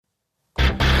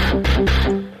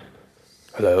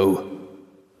Hello?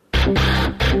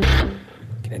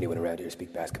 Can anyone around here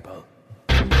speak basketball?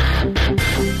 There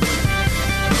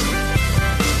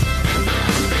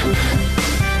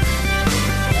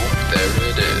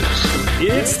it is.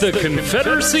 It's the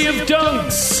Confederacy of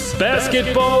Dunks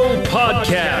Basketball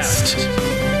Podcast.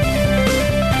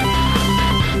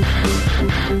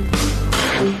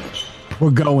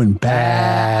 We're going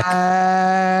back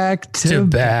to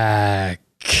back.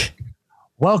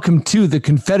 Welcome to the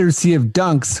Confederacy of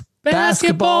Dunks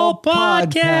Basketball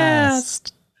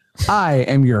Podcast. I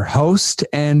am your host,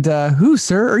 and who,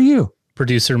 sir, are you?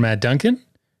 Producer Matt Duncan.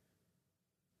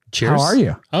 Cheers. How are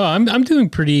you? Oh, I'm doing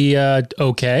pretty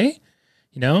okay.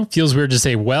 You know, feels weird to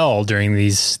say well during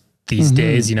these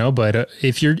days, you know, but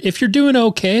if you're doing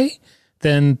okay,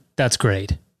 then that's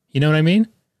great. You know what I mean?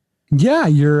 Yeah,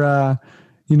 you're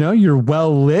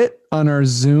well lit on our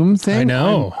Zoom thing. I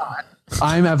know.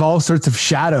 I have all sorts of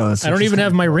shadows. I don't even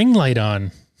have my ring light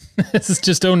on. This is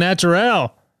just au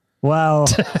naturel. Well,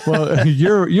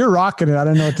 you're rocking it. I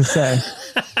don't know what to say.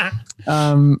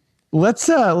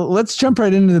 Let's jump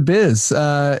right into the biz.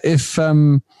 If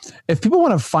people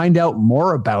want to find out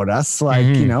more about us, like,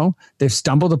 you know, they've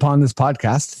stumbled upon this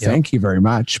podcast. Yep. Thank you very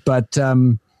much. But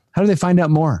how do they find out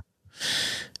more?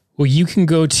 Well, you can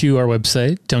go to our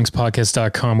website,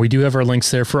 dunkspodcast.com. We do have our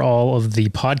links there for all of the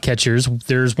podcatchers.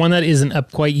 There's one that isn't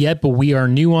up quite yet, but we are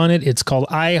new on it. It's called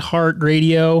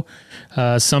iHeartRadio.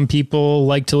 Some people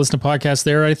like to listen to podcasts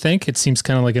there, I think. It seems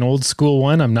kind of like an old school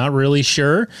one. I'm not really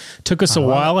sure. Took us a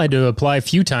while. I had to apply a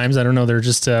few times. I don't know. They're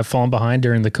just falling behind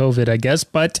during the COVID, I guess.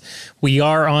 But we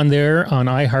are on there on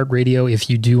iHeartRadio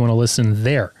if you do want to listen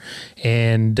there.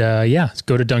 And go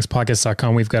to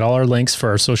dunkspodcast.com. We've got all our links for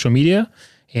our social media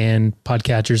and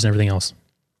podcatchers and everything else.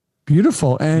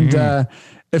 Beautiful. And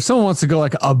if someone wants to go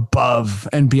like above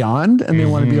and beyond, and they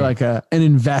want to be like an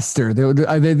investor, they're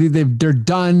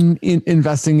done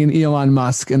investing in Elon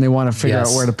Musk, and they want to figure out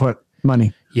where to put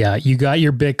money. Yeah, you got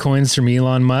your Bitcoins from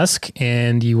Elon Musk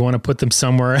and you want to put them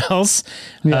somewhere else.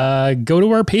 Yeah. Go to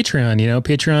our Patreon,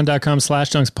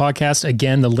 patreon.com/dunkspodcast.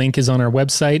 Again, the link is on our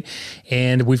website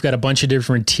and we've got a bunch of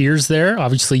different tiers there.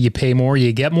 Obviously you pay more,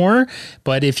 you get more.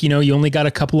 But if you only got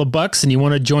a couple of bucks and you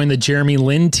want to join the Jeremy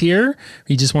Lin tier, or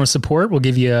you just want to support, we'll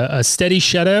give you a steady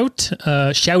shout out,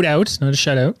 not a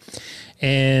shutout.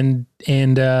 And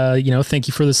thank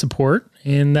you for the support.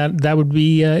 And that would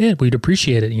be it. We'd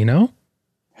appreciate it,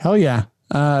 Hell yeah.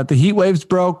 The heat waves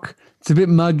broke. It's a bit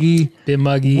muggy.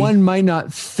 One might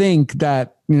not think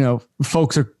that,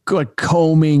 folks are like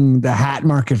combing the hat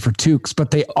market for toques, but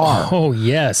they are. Oh,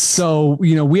 yes. So,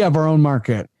 we have our own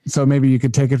market. So maybe you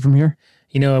could take it from here.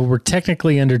 We're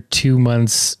technically under 2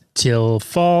 months till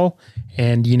fall.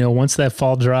 And, once that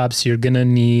fall drops, you're going to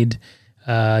need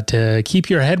to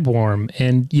keep your head warm.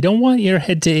 And you don't want your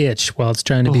head to itch while it's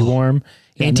trying to be warm.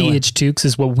 Anti-itch toques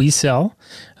is what we sell.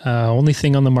 Only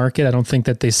thing on the market. I don't think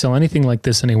that they sell anything like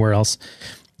this anywhere else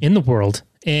in the world.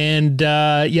 And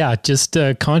just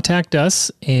contact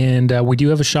us. And we do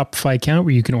have a Shopify account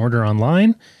where you can order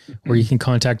online, or you can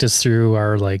contact us through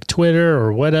our Twitter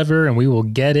or whatever, and we will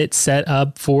get it set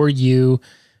up for you.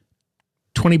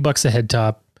 $20 a head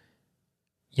top,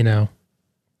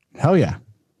 Hell yeah.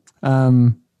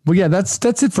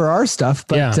 That's it for our stuff.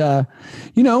 But,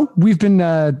 we've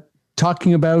been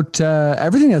talking about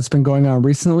everything that's been going on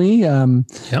recently.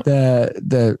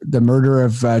 The murder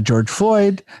of George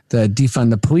Floyd, the defund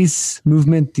the police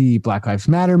movement, the Black Lives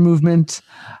Matter movement.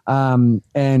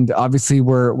 And obviously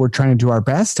we're trying to do our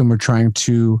best, and we're trying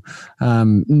to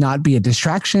not be a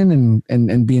distraction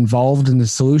and be involved in the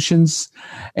solutions.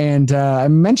 And I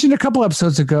mentioned a couple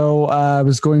episodes ago, I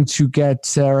was going to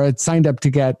get, or I'd signed up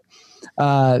to get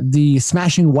the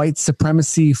Smashing White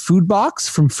Supremacy food box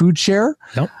from Food Share.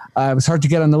 Yep. It was hard to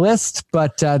get on the list,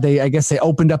 but I guess they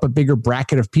opened up a bigger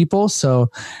bracket of people. So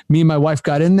me and my wife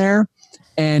got in there,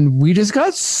 and we just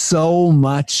got so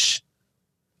much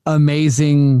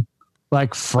amazing,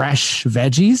 fresh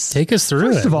veggies. Take us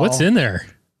through it. What's in there?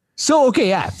 So,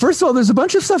 first of all, there's a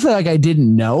bunch of stuff that I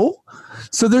didn't know.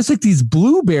 So there's these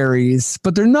blueberries,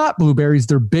 but they're not blueberries.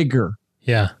 They're bigger.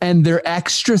 Yeah. And they're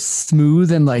extra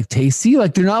smooth and tasty.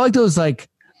 They're not like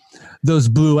those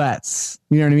bluettes.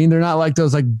 You know what I mean? They're not like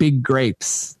those big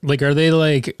grapes. Are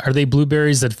they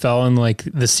blueberries that fell in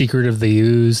the Secret of the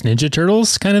Ooze Ninja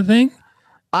Turtles kind of thing?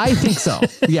 I think so.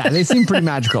 Yeah, they seem pretty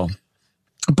magical.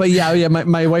 But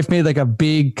my wife made a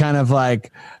big kind of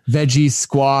veggie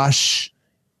squash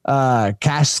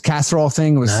casserole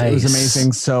thing. It was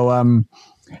amazing. So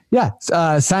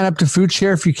sign up to Food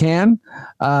Share if you can.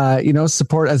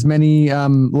 Support as many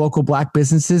local Black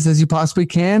businesses as you possibly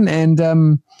can,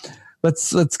 and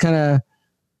let's kind of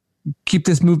keep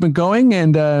this movement going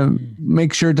and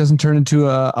make sure it doesn't turn into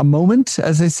a moment,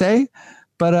 as they say.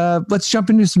 But let's jump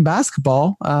into some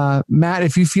basketball. Matt,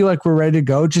 if you feel like we're ready to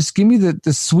go, just give me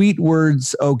the sweet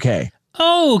words, okay.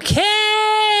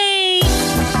 Okay.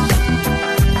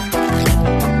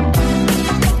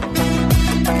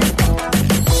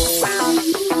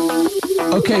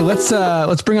 Okay,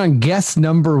 let's bring on guest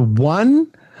number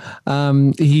one.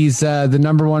 He's the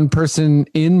number one person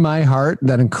in my heart.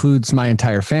 That includes my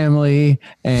entire family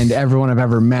and everyone I've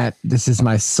ever met. This is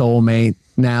my soulmate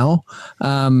now.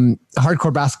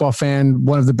 Hardcore basketball fan,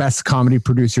 one of the best comedy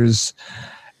producers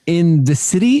in the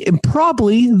city and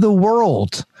probably the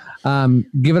world.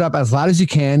 Give it up as loud as you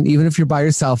can, even if you're by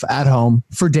yourself at home,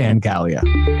 for Dan Galea.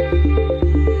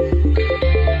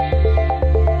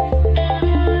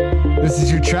 This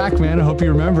is your track, man. I hope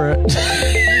you remember it.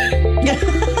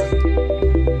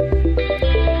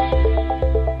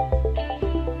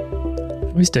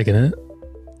 We sticking it.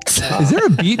 Is there a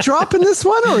beat drop in this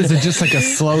one, or is it just like a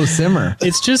slow simmer?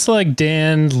 It's just like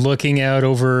Dan looking out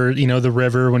over, the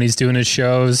river when he's doing his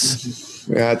shows.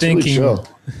 Yeah, it's really chill.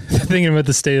 Thinking about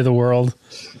the state of the world.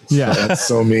 Yeah. That's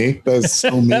so me. That's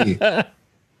so me.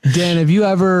 Dan, have you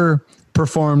ever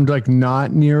performed like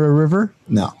not near a river?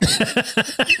 No.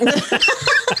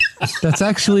 That's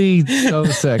actually so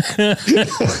sick.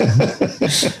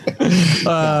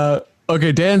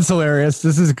 Okay, Dan's hilarious.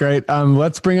 This is great.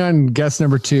 Let's bring on guest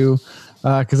number two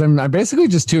because I'm basically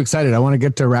just too excited. I want to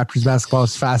get to Raptors basketball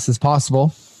as fast as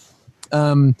possible.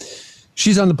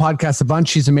 She's on the podcast a bunch.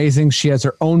 She's amazing. She has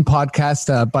her own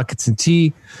podcast, Buckets and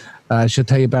Tea. She'll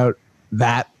tell you about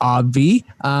that, Obvi.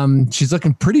 She's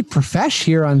looking pretty profesh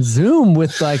here on Zoom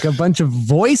with like a bunch of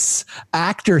voice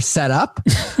actor setup.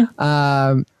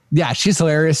 Yeah, she's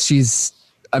hilarious. She's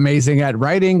amazing at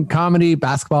writing, comedy,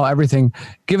 basketball, everything.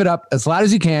 Give it up as loud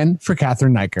as you can for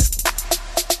Cathryn Naiker.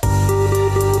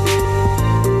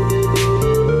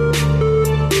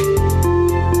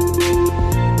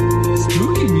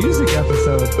 Spooky music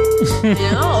episode.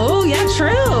 Yeah, oh, yeah,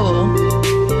 true.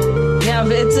 Yeah,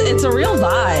 it's a real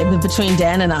vibe between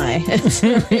Dan and I. It's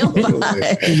a real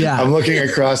vibe. Yeah. I'm looking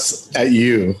across at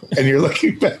you and you're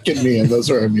looking back at me, and those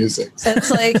are our music.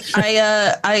 It's like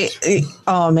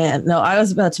oh man, no, I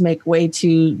was about to make way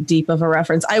too deep of a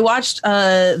reference. I watched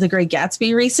The Great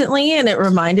Gatsby recently, and it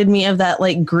reminded me of that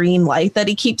like green light that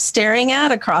he keeps staring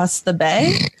at across the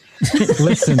bay.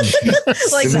 Listen,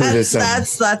 like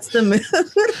that's the mood.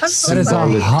 That is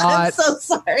a hot, I'm so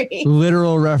sorry.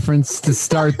 Literal reference to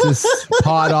start this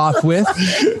pod off with.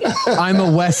 I'm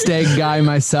a West Egg guy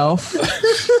myself,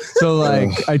 so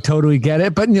like I totally get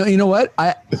it. But you know what?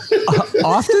 I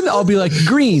often I'll be like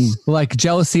green, like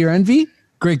jealousy or envy,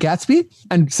 Great Gatsby,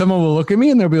 and someone will look at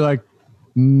me and they'll be like,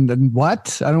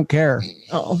 what? I don't care.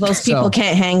 Oh, those people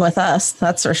can't hang with us.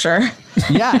 That's for sure.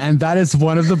 Yeah, and that is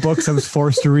one of the books I was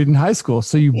forced to read in high school.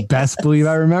 So you best believe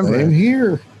I remember it.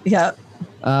 Here. Yeah.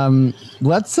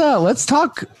 Let's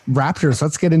talk Raptors.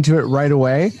 Let's get into it right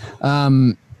away.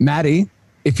 Maddie,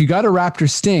 if you got a Raptor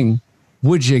sting,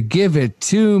 would you give it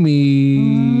to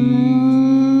me?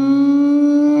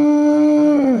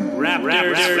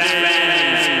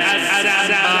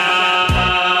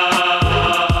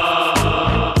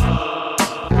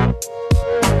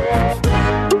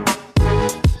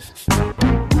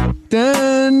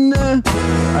 Then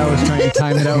I was trying to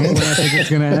time it out when I think it's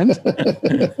going to end.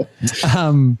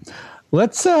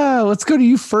 Let's go to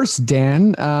you first,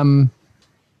 Dan.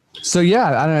 So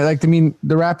yeah, I don't know, like, I mean,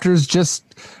 the Raptors just,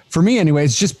 for me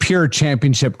anyways, just pure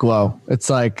championship glow. It's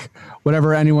like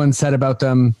whatever anyone said about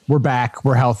them, we're back,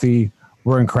 we're healthy,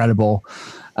 we're incredible.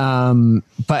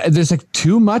 But there's like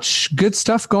too much good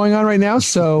stuff going on right now.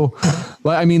 So,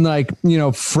 I mean, like,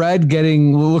 Fred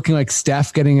looking like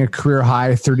Steph getting a career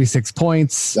high 36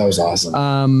 points. That was awesome.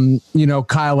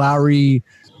 Kyle Lowry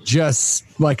just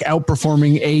like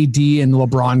outperforming AD and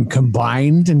LeBron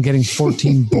combined and getting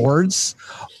 14 boards.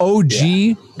 OG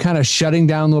kind of shutting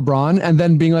down LeBron and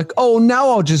then being like, oh, now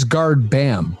I'll just guard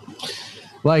Bam.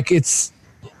 Like it's,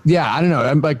 yeah, I don't know.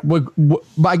 I'm like,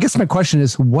 I guess my question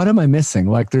is, what am I missing?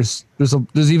 Like there's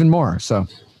even more. So,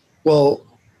 well,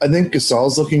 I think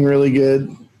Gasol's looking really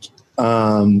good.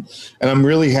 And I'm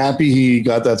really happy he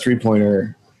got that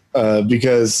 3-pointer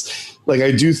because like,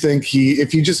 I do think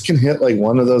if he just can hit like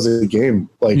one of those a game,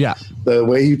 like the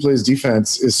way he plays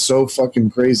defense is so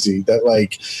fucking crazy that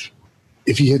like,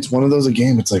 if he hits one of those a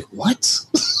game, it's like, what?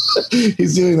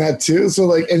 He's doing that too. So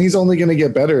like, and he's only going to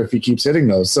get better if he keeps hitting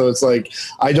those. So it's like,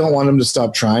 I don't want him to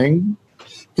stop trying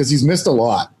because he's missed a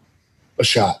lot of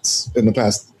shots in the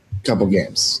past couple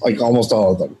games, like almost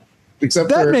all of them. except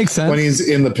that for makes sense when he's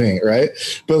in the paint, right?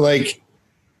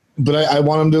 But I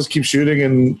want him to just keep shooting,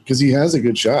 and because he has a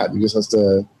good shot, he just has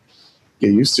to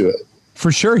get used to it.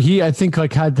 For sure. I think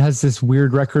has this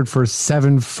weird record for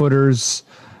 7-footers,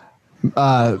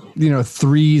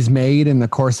 threes made in the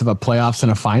course of a playoffs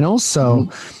and a finals. So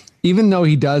even though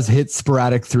he does hit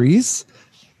sporadic threes,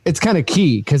 it's kind of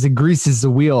key because it greases the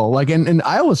wheel. And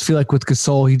I always feel like with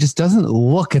Gasol, he just doesn't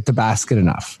look at the basket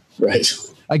enough. Right.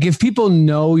 Like if people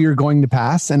know you're going to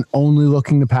pass and only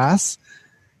looking to pass,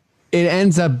 it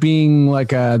ends up being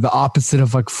the opposite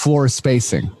of floor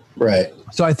spacing. Right.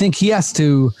 So I think he has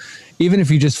to, even if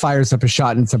he just fires up a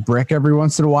shot and it's a brick every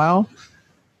once in a while,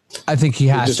 I think he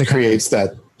has to creates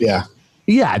that. Yeah.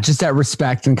 Yeah. Just that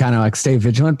respect and kind of stay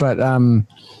vigilant. But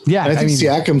yeah, and I think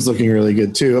Siakam's looking really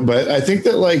good too, but I think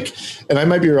that and I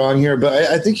might be wrong here, but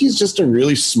I think he's just a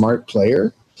really smart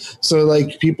player. So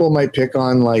people might pick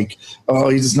on oh,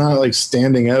 he's not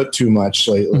standing out too much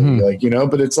lately,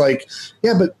 but it's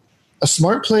yeah, but a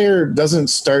smart player doesn't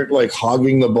start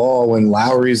hogging the ball when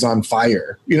Lowry's on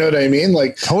fire. You know what I mean?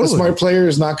 Totally. A smart player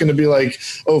is not going to be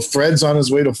oh, Fred's on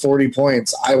his way to 40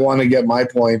 points. I want to get my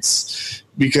points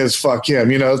because fuck him.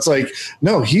 It's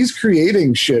no, he's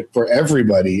creating shit for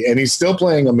everybody and he's still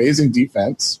playing amazing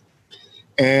defense.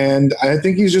 And I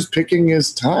think he's just picking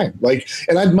his time.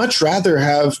 And I'd much rather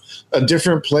have a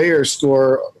different player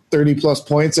score 30 plus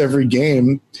points every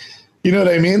game. You know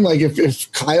what I mean?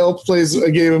 If Kyle plays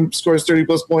a game, scores 30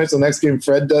 plus points, the next game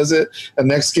Fred does it, the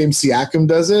next game Siakam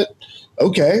does it.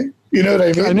 Okay. You know what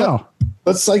I mean? I know.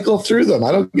 Let's cycle through them.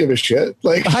 I don't give a shit.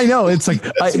 I know. It's we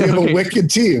have a wicked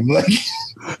team.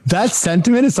 That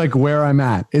sentiment is where I'm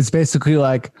at. It's basically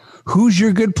who's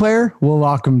your good player? We'll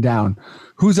lock them down.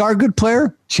 Who's our good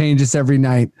player? Changes every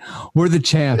night. We're the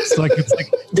champs.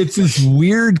 It's this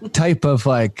weird type of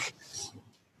I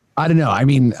don't know. I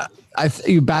mean,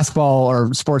 basketball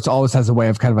or sports always has a way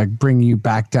of kind of bringing you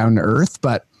back down to earth.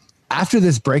 But after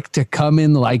this break to come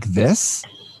in like this,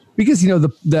 because,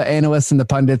 the analysts and the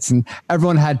pundits and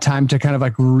everyone had time to kind of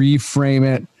reframe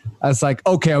it as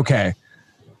okay.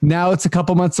 Now it's a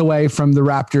couple months away from the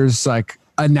Raptors,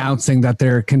 announcing that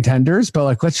they're contenders,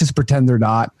 but let's just pretend they're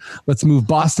not. Let's move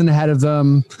Boston ahead of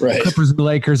them, right. Clippers and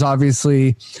Lakers,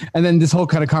 obviously. And then this whole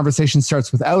kind of conversation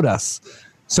starts without us.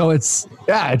 So it's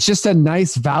just a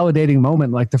nice validating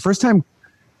moment. The first time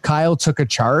Kyle took a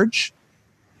charge,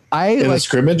 in the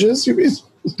scrimmages, you mean?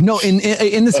 No, in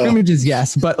the scrimmages,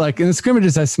 yes. But in the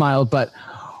scrimmages, I smiled. But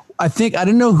I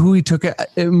don't know who he took it.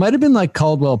 It might have been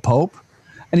Caldwell Pope.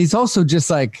 And he's also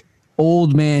just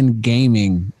old man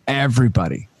gaming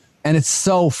everybody. And it's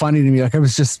so funny to me. I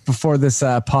was just before this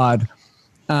pod,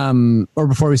 or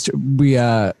before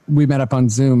we met up on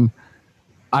Zoom,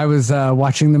 I was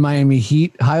watching the Miami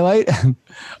Heat highlights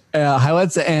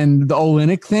and the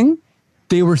Olynyk thing.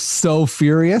 They were so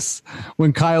furious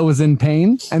when Kyle was in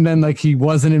pain, and then he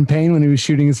wasn't in pain when he was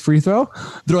shooting his free throw.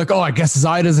 They're oh, I guess his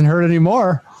eye doesn't hurt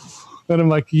anymore. And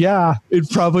I'm yeah, it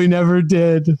probably never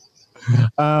did.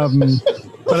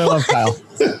 But I love Kyle.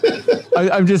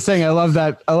 I'm just saying, I love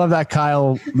that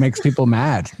Kyle makes people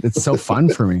mad. It's so fun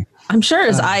for me. I'm sure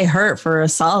his eye hurt for a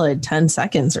solid 10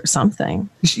 seconds or something.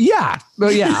 Yeah.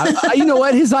 Well, yeah. You know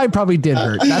what? His eye probably did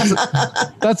hurt.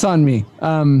 That's on me.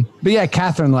 But yeah,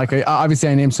 Cathryn, obviously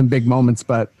I named some big moments,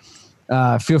 but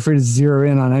feel free to zero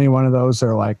in on any one of those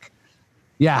or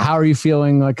how are you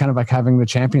feeling kind of having the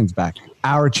champions back?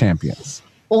 Our champions.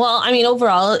 Well, I mean,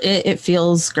 overall, it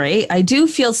feels great. I do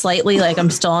feel slightly I'm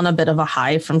still on a bit of a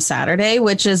high from Saturday,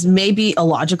 which is maybe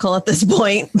illogical at this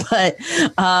point, but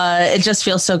it just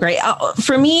feels so great.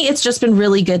 For me, it's just been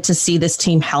really good to see this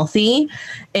team healthy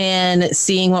and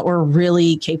seeing what we're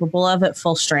really capable of at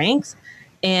full strength.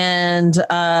 And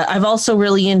I've also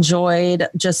really enjoyed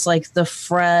just the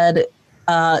Fred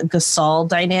Gasol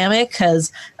dynamic,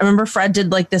 because I remember Fred did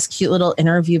this cute little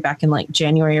interview back in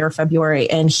January or February,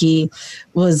 and he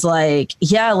was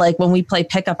when we play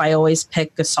pickup, I always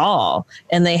pick Gasol,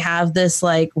 and they have this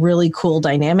really cool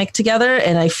dynamic together,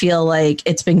 and I feel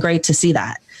it's been great to see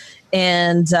that.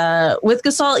 And with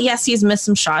Gasol, yes, he's missed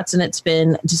some shots and it's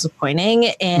been disappointing.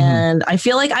 And I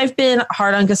feel I've been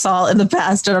hard on Gasol in the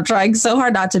past, and I'm trying so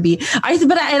hard not to be.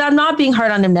 And I'm not being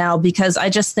hard on him now because I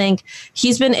just think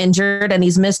he's been injured and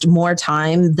he's missed more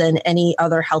time than any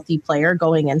other healthy player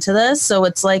going into this. So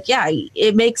it's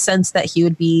it makes sense that he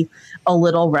would be a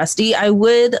little rusty. I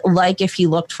would if he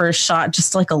looked for a shot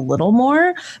just a little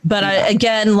more, but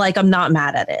I'm not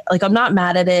mad at it. I'm not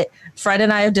mad at it. Fred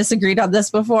and I have disagreed on this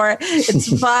before.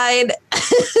 It's fine.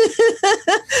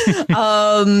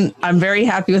 I'm very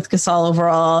happy with Gasol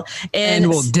overall. And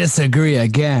we'll disagree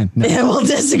again. No. And we'll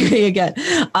disagree again.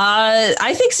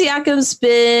 I think Siakam's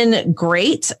been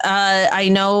great. I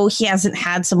know he hasn't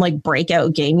had some like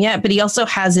breakout game yet, but he also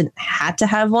hasn't had to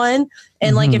have one.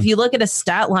 And like, if you look at a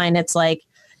stat line, it's like,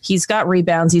 he's got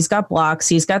rebounds, he's got blocks,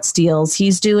 he's got steals.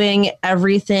 He's doing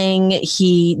everything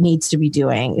he needs to be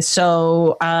doing.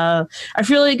 So I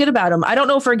feel really good about him. I don't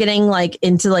know if we're getting like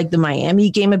into like the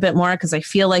Miami game a bit more because I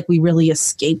feel like we really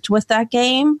escaped with that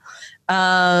game.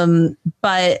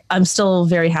 But I'm still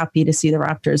very happy to see the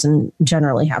Raptors and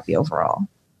generally happy overall.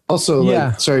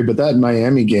 Also, sorry, but that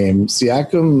Miami game,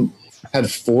 Siakam had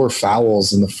 4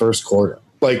 fouls in the first quarter.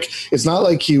 Like, it's not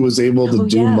like he was able to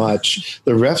do much.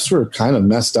 The refs were kind of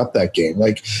messed up that game.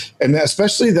 Like, and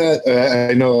especially that,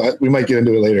 I know we might get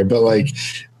into it later, but like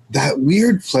that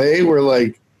weird play where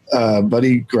like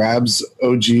Buddy grabs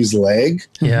OG's leg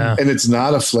and it's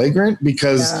not a flagrant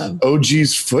because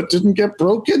OG's foot didn't get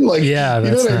broken. Like, you know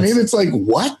what I mean? It's like,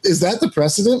 what is that the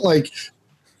precedent? Like,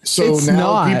 so it's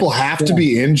now people have to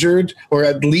be injured or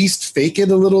at least fake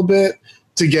it a little bit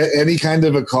to get any kind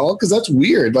of a call, because that's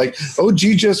weird. Like, OG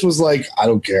just was like, I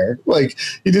don't care. Like,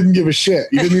 he didn't give a shit.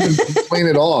 He didn't even complain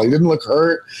at all. He didn't look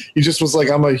hurt. He just was like,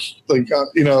 I'm I'm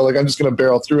just gonna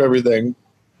barrel through everything.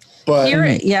 But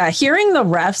hearing the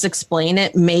refs explain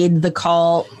it made the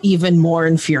call even more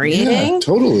infuriating. Yeah,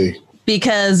 totally.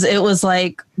 Because it was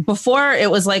like, before it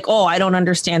was like, oh, I don't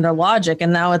understand their logic,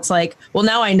 and now it's like, well,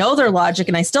 now I know their logic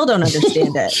and I still don't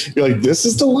understand it. You're like, this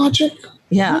is the logic?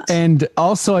 Yeah. And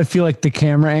also I feel like the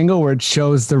camera angle where it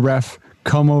shows the ref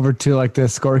come over to like the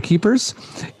scorekeepers,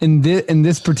 in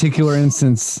this particular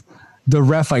instance, the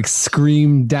ref like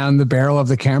screamed down the barrel of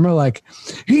the camera like,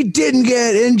 he didn't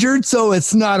get injured, so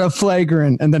it's not a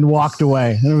flagrant, and then walked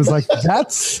away. And it was like,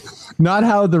 that's not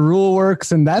how the rule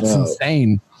works, and that's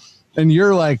insane. And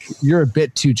you're a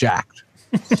bit too jacked.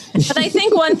 But I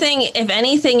think one thing, if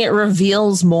anything, it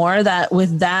reveals more that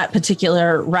with that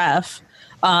particular ref,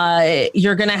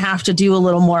 you're going to have to do a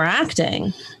little more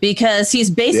acting, because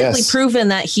he's basically proven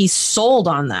that he's sold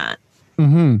on that.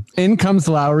 Mm-hmm. In comes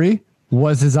Lowry.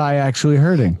 Was his eye actually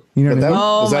hurting? You know what I mean?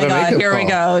 Oh my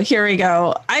God. Here we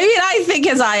go. I mean, I think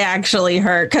his eye actually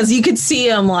hurt, because you could see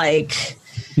him like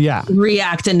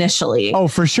react initially. Oh,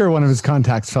 for sure. One of his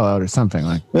contacts fell out or something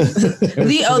like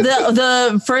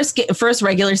the first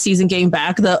regular season game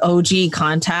back, the OG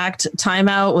contact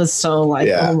timeout was so like,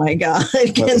 oh my God,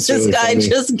 can this really guy funny.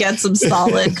 Just get some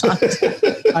solid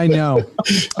contact? I know.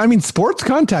 I mean, sports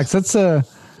contacts, that's a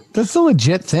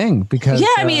legit thing, because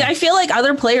I mean, I feel like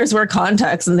other players wear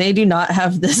contacts and they do not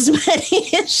have this many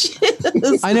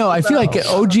issues. I know. I feel like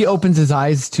OG opens his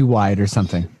eyes too wide or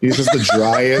something. He has the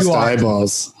driest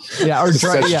eyeballs. Yeah, or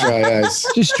dry eyes.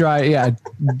 Just dry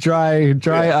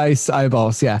ice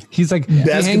eyeballs. Yeah, he's like, he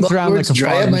hangs around like a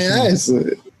dry my eyes.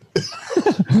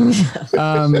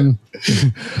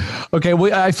 Okay,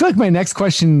 well, I feel like my next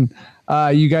question,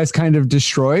 you guys kind of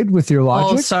destroyed with your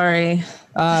logic. Oh, sorry.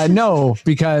 No,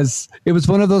 because it was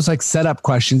one of those like setup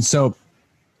questions. So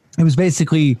it was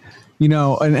basically,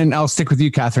 and I'll stick with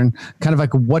you, Cathryn, kind of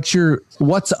like,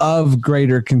 what's of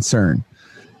greater concern?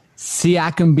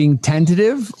 Siakam being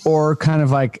tentative, or kind of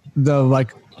like the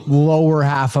lower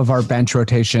half of our bench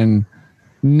rotation,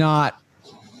 not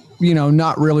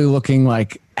really looking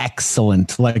like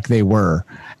excellent like they were.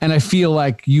 And I feel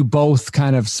like you both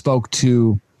kind of spoke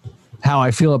to how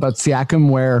I feel about Siakam,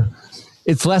 where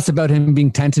it's less about him being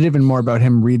tentative and more about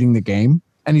him reading the game.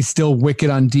 And he's still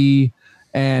wicked on D,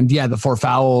 and the 4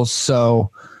 fouls. So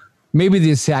maybe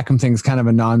the Siakam thing is kind of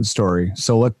a non-story.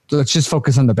 So let's just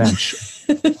focus on the bench.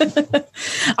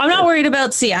 I'm not worried about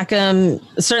Siakam.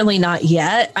 Certainly not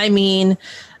yet. I mean,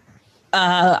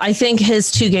 I think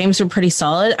his 2 games were pretty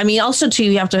solid. I mean, also too,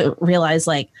 you have to realize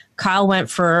like Kyle went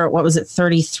for,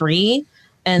 33?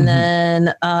 And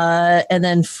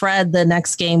then Fred the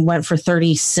next game went for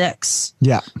 36.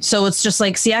 Yeah. So it's just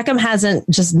like Siakam hasn't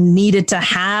just needed to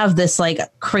have this like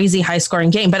crazy high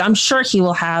scoring game, but I'm sure he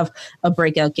will have a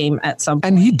breakout game at some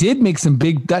point. And he did make some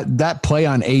big that play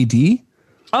on AD.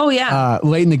 Oh yeah.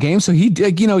 Late in the game. So he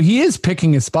is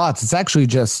picking his spots. It's actually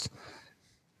just,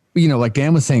 like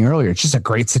Dan was saying earlier, it's just a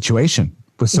great situation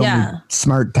with so many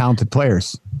smart, talented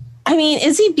players. I mean,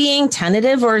 is he being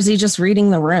tentative, or is he just reading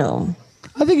the room?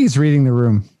 I think he's reading the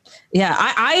room. Yeah,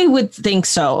 I would think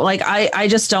so. Like, I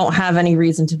just don't have any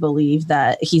reason to believe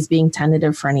that he's being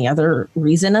tentative for any other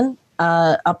reason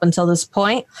up until this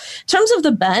point. In terms of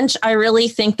the bench, I really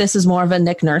think this is more of a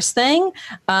Nick Nurse thing.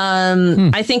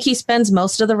 I think he spends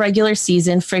most of the regular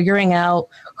season figuring out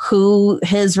who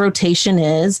his rotation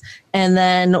is. And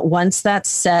then once that's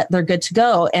set, they're good to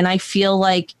go. And I feel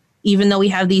like even though we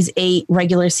have these 8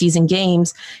 regular season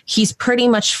games, he's pretty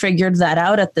much figured that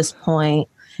out at this point.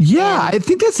 Yeah, I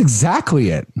think that's exactly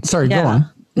it. Sorry, go on.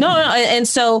 No. And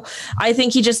so I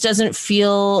think he just doesn't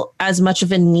feel as much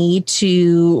of a need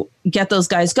to get those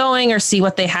guys going or see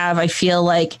what they have. I feel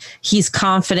like he's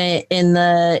confident in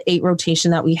the 8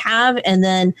 rotation that we have. And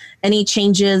then any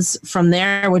changes from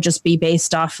there would just be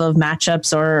based off of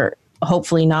matchups or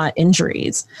hopefully not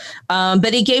injuries.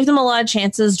 But he gave them a lot of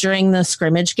chances during the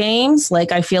scrimmage games.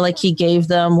 Like, I feel like he gave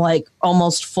them like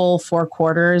almost full 4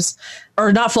 quarters,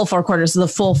 or not full 4 quarters, the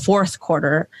full 4th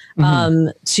quarter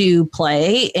to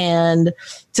play and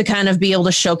to kind of be able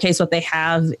to showcase what they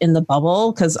have in the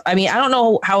bubble. Cause I mean, I don't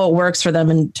know how it works for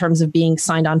them in terms of being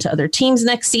signed on to other teams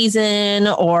next season,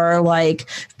 or like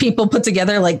people put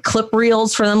together like clip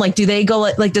reels for them. Like, do they go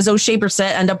like does O'Shea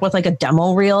Brissett end up with like a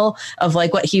demo reel of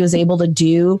like what he was able to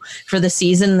do for the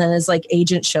season? And then his like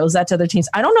agent shows that to other teams.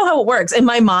 I don't know how it works. In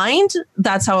my mind,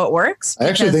 that's how it works. I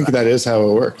actually think that is how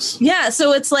it works. Yeah.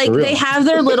 So it's like they have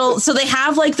their little, so they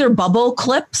have like their bubble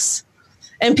clips,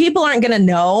 and people aren't going to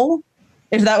know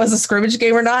if that was a scrimmage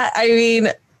game or not. I mean,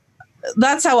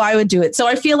 that's how I would do it. So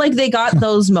I feel like they got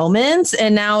those moments,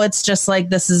 and now it's just like,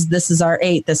 this is our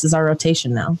 8. This is our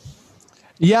rotation now.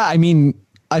 Yeah. I mean,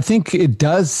 I think it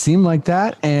does seem like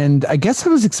that. And I guess I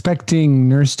was expecting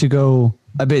Nurse to go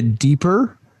a bit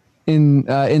deeper in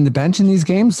the bench in these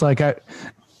games. Like,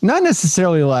 not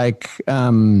necessarily like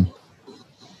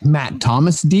Matt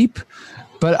Thomas deep,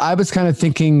 but I was kind of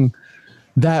thinking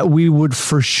that we would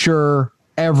for sure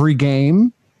every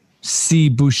game see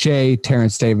Boucher,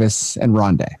 Terrence Davis, and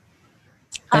Rondé.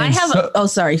 I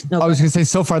was going to say,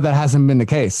 so far that hasn't been the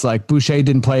case. Like, Boucher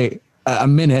didn't play a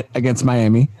minute against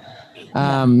Miami.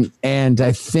 And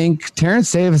I think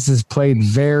Terrence Davis has played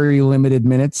very limited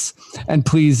minutes, and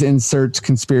please insert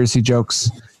conspiracy jokes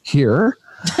here.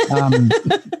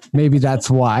 Maybe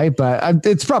that's why, but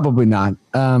it's probably not.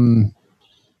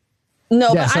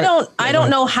 No, yeah, but I don't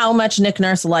know how much Nick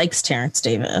Nurse likes Terrence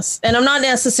Davis. And I'm not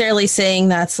necessarily saying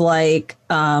that's like,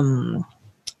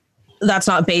 that's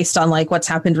not based on like what's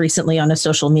happened recently on a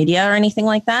social media or anything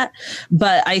like that.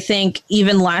 But I think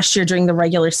even last year during the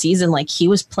regular season, like, he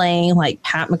was playing like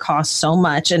Pat McCaw so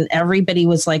much, and everybody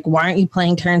was like, why aren't you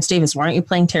playing Terrence Davis? Why aren't you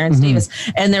playing Terrence Davis?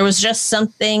 And there was just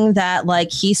something that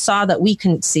like he saw that we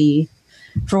couldn't see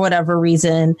for whatever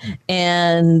reason.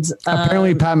 And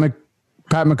apparently Pat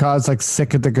McCaw's like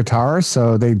sick at the guitar,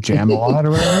 so they jam a lot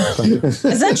or whatever. Is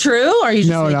that true? Or are you just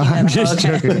no, I'm just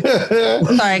joking.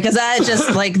 Sorry, because that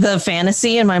just like the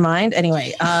fantasy in my mind.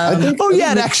 Anyway.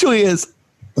 It actually is.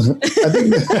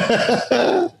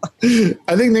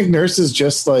 I think Nick Nurse is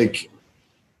just like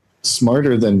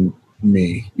smarter than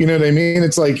me. You know what I mean?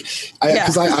 It's like,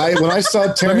 because I when I saw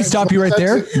Terrence, let me stop you right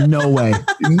there. No way.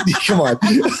 Come on.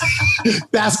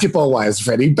 Basketball wise,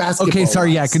 Freddie. Okay,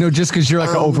 sorry. Yeah, no, just because you're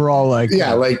like an overall like.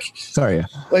 Yeah, like. Sorry.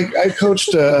 Like, I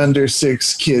coached under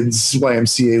 6 kids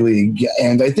YMCA league,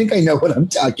 and I think I know what I'm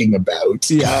talking about.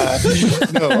 Yeah.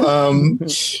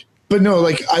 But no,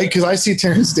 like, because I see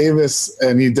Terrence Davis,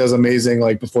 and he does amazing,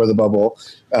 like, before the bubble,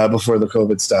 before the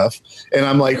COVID stuff. And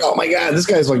I'm like, oh my God, this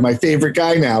guy's like my favorite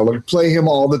guy now. Like, play him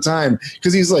all the time.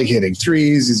 Because he's like hitting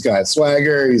threes. He's got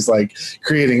swagger. He's like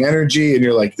creating energy. And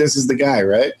you're like, this is the guy,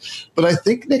 right? But I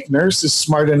think Nick Nurse is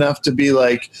smart enough to be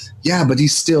like, yeah, but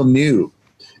he's still new.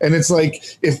 And it's like,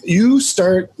 if you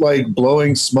start like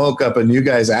blowing smoke up a new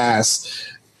guy's ass,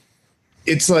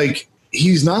 it's like,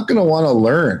 he's not going to want to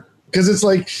learn. Because it's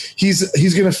like he's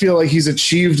going to feel like he's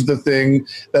achieved the thing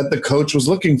that the coach was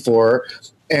looking for.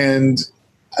 And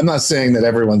I'm not saying that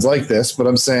everyone's like this, but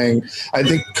I'm saying I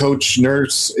think Coach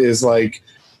Nurse is like,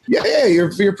 yeah,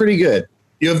 you're pretty good.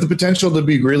 You have the potential to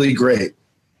be really great.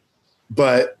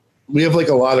 But we have like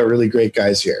a lot of really great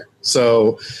guys here.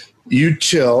 So you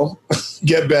chill,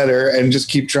 get better, and just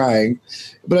keep trying.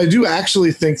 But I do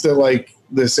actually think that like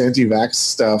this anti-vax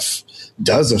stuff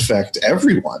does affect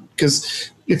everyone.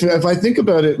 Because if I think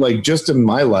about it, like just in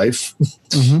my life,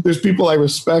 there's people I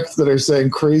respect that are saying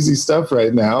crazy stuff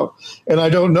right now, and I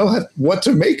don't know what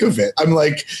to make of it. I'm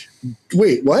like,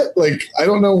 wait, what? Like, I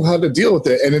don't know how to deal with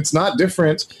it. And it's not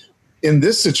different in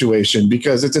this situation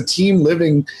because it's a team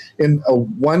living in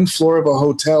one floor of a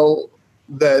hotel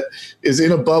that is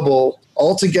in a bubble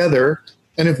all together.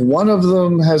 And if one of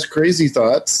them has crazy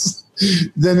thoughts,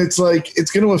 then it's like,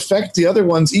 it's going to affect the other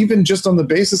ones, even just on the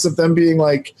basis of them being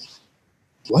like,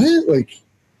 what? Like,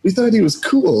 we thought he was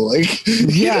cool. Like, yeah,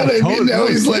 you know what I mean? Now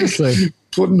he's like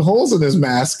putting holes in his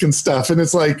mask and stuff. And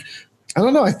it's like, I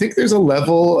don't know. I think there's a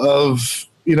level of,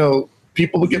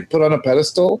 people get put on a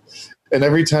pedestal, and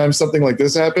every time something like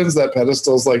this happens, that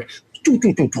pedestal's like,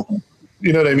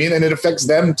 you know what I mean? And it affects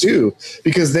them too,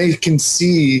 because they can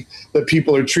see that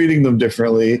people are treating them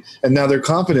differently, and now their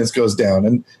confidence goes down.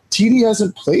 And TD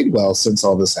hasn't played well since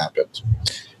all this happened,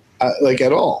 like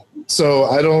at all. So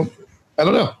I don't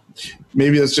know.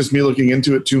 Maybe that's just me looking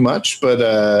into it too much, but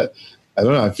I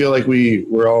don't know. I feel like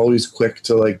we're always quick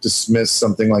to like dismiss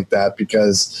something like that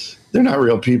because they're not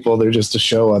real people. They're just a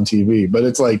show on TV. But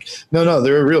it's like, no,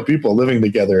 they're real people living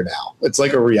together now. It's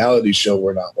like a reality show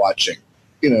we're not watching.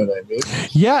 You know what I mean?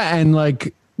 Yeah. And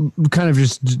like kind of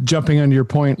just jumping on your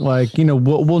point, like, you know,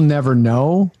 we'll never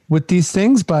know with these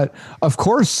things, but of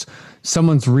course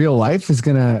someone's real life is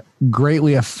going to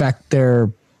greatly affect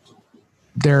their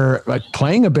like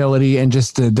playing ability and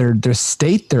just their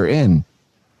state they're in.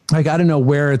 Like, I don't know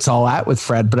where it's all at with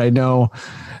Fred, but I know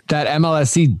that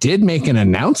MLSE did make an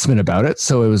announcement about it.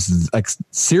 So it was like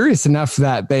serious enough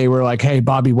that they were like, hey,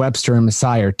 Bobby Webster and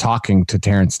Masai are talking to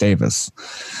Terrence Davis.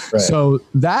 Right. So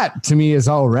that to me is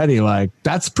already like,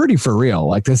 that's pretty for real.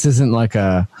 Like, this isn't like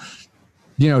a,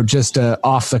 you know, just a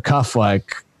off the cuff,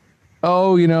 like,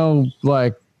 oh, you know,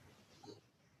 like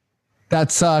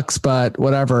that sucks, but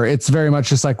whatever. It's very much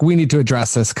just like, we need to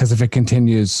address this because if it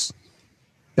continues,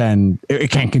 then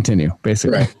it can't continue,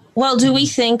 basically. Right. Well, do we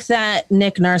think that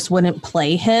Nick Nurse wouldn't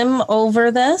play him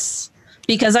over this?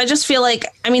 Because I just feel like,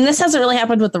 I mean, this hasn't really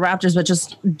happened with the Raptors, but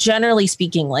just generally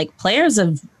speaking, like players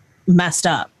have messed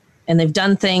up and they've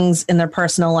done things in their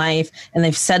personal life and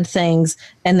they've said things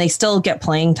and they still get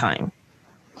playing time.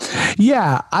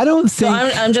 Yeah, I don't think.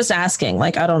 So I'm just asking.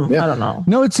 Like, I don't know.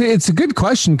 No, it's a good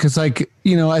question because, like,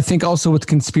 you know, I think also with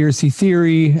conspiracy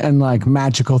theory and like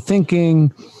magical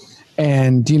thinking,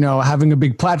 and you know, having a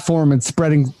big platform and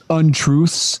spreading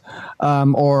untruths,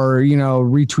 or you know,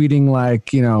 retweeting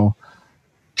like you know,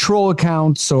 troll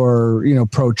accounts or you know,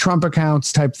 pro-Trump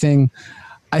accounts type thing.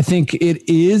 I think it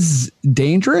is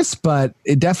dangerous, but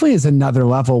it definitely is another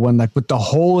level when like with the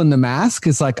hole in the mask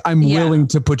is like, I'm willing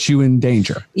to put you in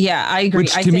danger. Yeah, I agree.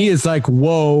 Which to me is like,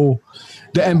 whoa,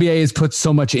 the NBA has put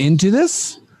so much into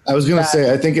this. I was going to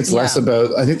say, I think it's less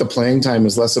about, I think the playing time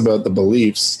is less about the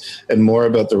beliefs and more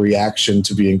about the reaction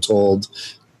to being told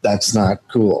that's not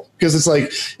cool. Because it's like,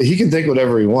 he can think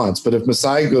whatever he wants, but if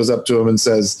Masai goes up to him and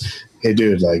says, hey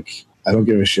dude, like, I don't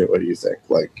give a shit what you think.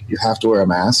 Like, you have to wear a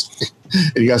mask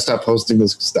and you got to stop posting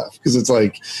this stuff. Because it's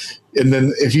like, and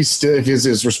then if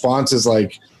his response is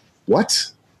like,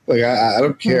 what? Like, I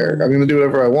don't care. I'm going to do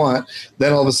whatever I want.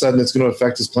 Then all of a sudden it's going to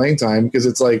affect his playing time because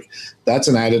it's like, that's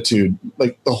an attitude.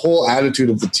 Like, the whole attitude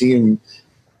of the team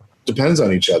depends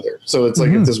on each other. So it's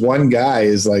like, if this one guy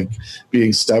is like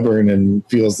being stubborn and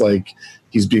feels like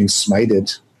he's being slighted.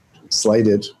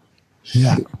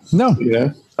 Yeah. No. You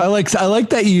know? I like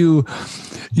that you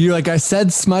like, I said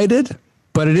smited,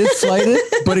 but it is slighted,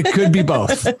 but it could be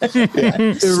both. Yeah.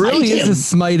 It really is a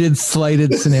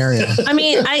slighted scenario. I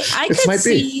mean,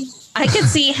 I could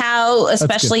see how,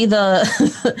 especially the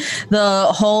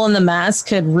hole in the mask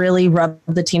could really rub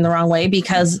the team the wrong way,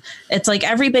 because it's like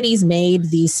everybody's made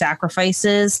these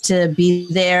sacrifices to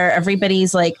be there.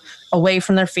 Everybody's like away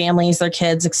from their families, their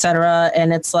kids, etc.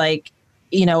 And it's like,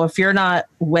 you know, if you're not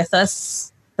with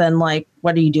us, then like,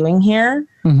 what are you doing here?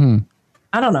 Mm-hmm.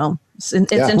 I don't know. It's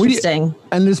interesting.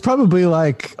 And there's probably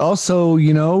like also,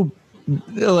 you know,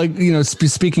 like, you know,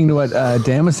 speaking to what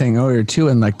Dan was saying earlier too,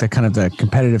 and like the kind of the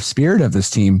competitive spirit of this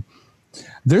team,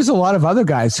 there's a lot of other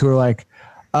guys who are like,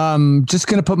 just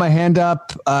going to put my hand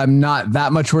up. I'm not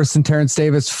that much worse than Terrence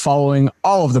Davis, following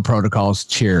all of the protocols.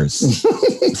 Cheers.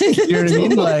 You know what I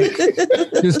mean? Like,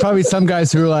 there's probably some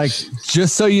guys who are like,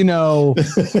 just so you know,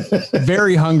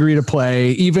 very hungry to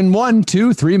play, even 1,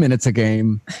 2, 3 minutes a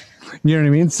game. You know what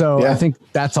I mean? So I think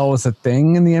that's always a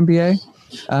thing in the NBA.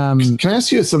 Can I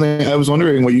ask you something? I was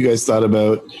wondering what you guys thought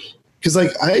about, because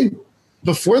like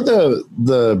before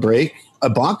the break,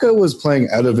 Ibaka was playing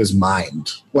out of his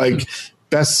mind, like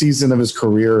best season of his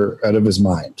career out of his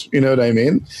mind. You know what I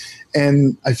mean?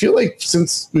 And I feel like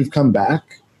since we've come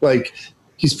back, like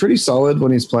he's pretty solid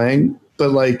when he's playing,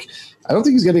 but like I don't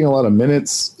think he's getting a lot of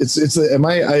minutes. It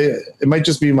might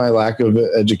just be my lack of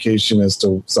education as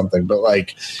to something, but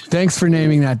like, thanks for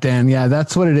naming that, Dan. Yeah,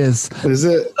 that's what it is. Is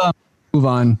it? Move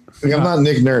on. Like, I'm not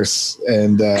Nick Nurse,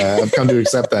 and I've come to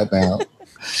accept that now.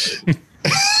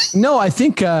 No, I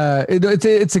think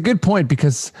it's a good point,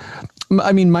 because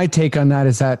I mean, my take on that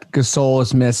is that Gasol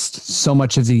has missed so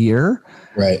much of the year,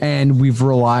 right? And we've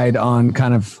relied on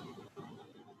kind of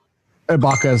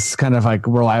Ibaka's kind of like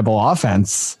reliable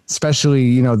offense, especially,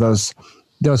 you know, those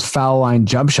foul line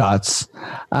jump shots.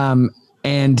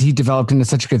 And he developed into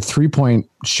such a good 3-point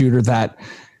shooter that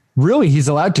really he's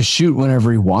allowed to shoot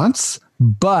whenever he wants,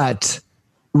 but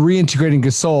reintegrating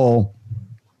Gasol,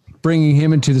 bringing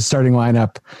him into the starting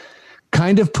lineup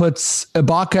kind of puts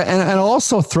Ibaka and I'll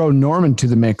also throw Norman to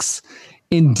the mix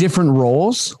in different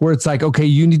roles where it's like, okay,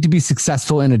 you need to be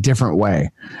successful in a different way.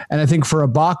 And I think for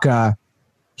Ibaka,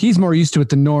 he's more used to it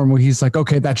than Norm, where he's like,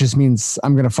 okay, that just means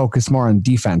I'm going to focus more on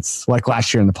defense, like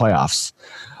last year in the playoffs.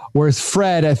 Whereas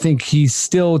Fred, I think he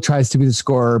still tries to be the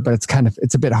scorer, but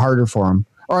it's a bit harder for him.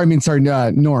 Or I mean, sorry,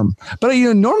 Norm. But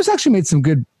Norm's actually made some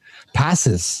good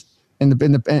passes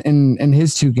in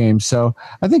his 2 games, so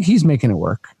I think he's making it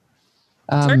work.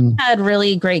 Had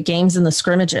really great games in the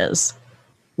scrimmages.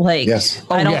 Like, yes.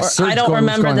 I don't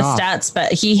remember the stats,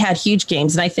 but he had huge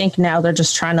games, and I think now they're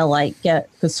just trying to like get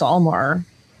Gasol more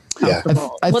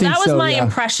comfortable. I think that was my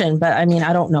impression, but I mean,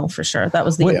 I don't know for sure. That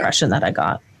was the impression that I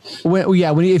got.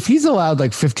 If he's allowed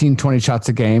like 15, 20 shots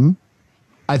a game,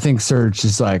 I think Serge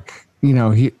is like,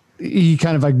 he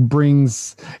kind of like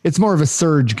brings, it's more of a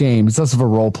Serge game. It's less of a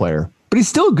role player, but he's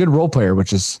still a good role player,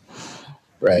 which is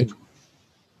right.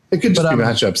 It could just be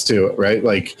matchups too, right?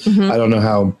 Like, I don't know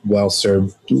how well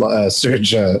Serge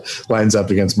lines up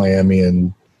against Miami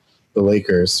and the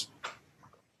Lakers.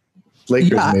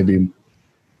 Maybe.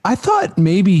 I thought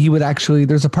maybe he would actually,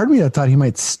 there's a part of me that thought he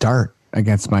might start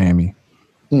against Miami.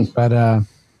 But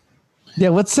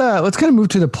let's kind of move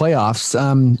to the playoffs.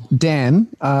 Dan,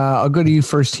 I'll go to you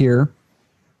first here.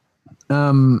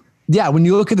 When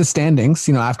you look at the standings,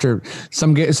 after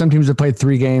some teams have played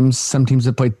 3 games, some teams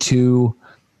have played 2.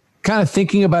 Kind of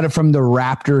thinking about it from the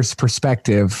Raptors'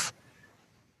 perspective,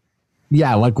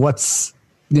 like what's,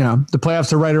 the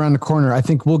playoffs are right around the corner. I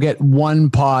think we'll get one more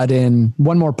pod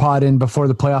in before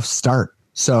the playoffs start.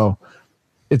 So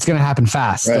it's going to happen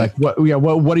fast. Right. Like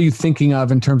what are you thinking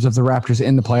of in terms of the Raptors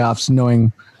in the playoffs,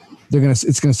 knowing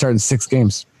it's going to start in 6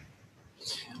 games?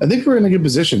 I think we're in a good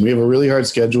position. We have a really hard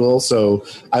schedule, so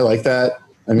I like that.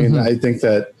 I mean, I think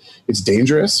that it's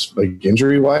dangerous, like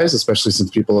injury-wise, especially since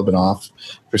people have been off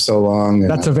for so long.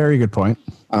 That's a very good point.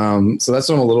 So that's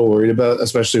what I'm a little worried about,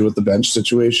 especially with the bench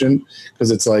situation,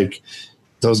 because it's like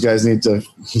those guys need to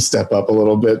step up a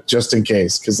little bit just in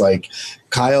case, because like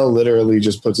Kyle literally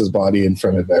just puts his body in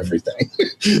front of everything.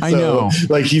 I know.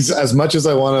 Like he's, as much as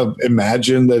I want to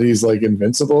imagine that he's like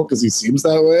invincible because he seems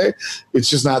that way, it's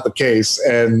just not the case.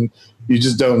 And you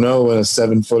just don't know when a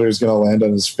 7-footer is going to land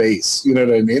on his face. You know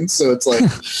what I mean? So it's like,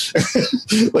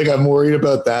 like I'm worried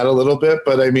about that a little bit,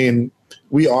 but I mean,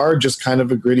 we are just kind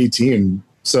of a gritty team.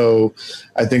 So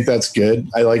I think that's good.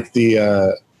 I like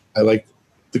the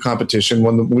competition.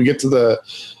 When we get to the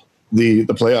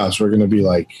playoffs, we're going to be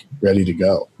like ready to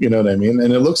go. You know what I mean?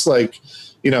 And it looks like,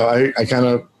 I kind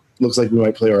of looks like we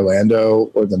might play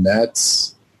Orlando or the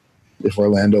Nets if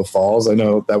Orlando falls. I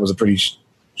know that was a pretty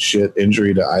shit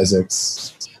injury to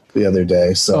Isaacs the other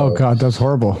day. So, oh God, that's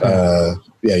horrible.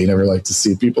 You never like to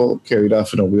see people carried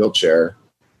off in a wheelchair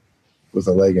with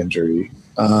a leg injury.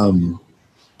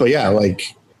 But yeah,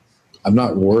 like I'm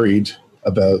not worried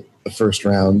about the first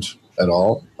round at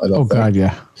all. I don't think. God,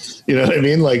 yeah. You know what I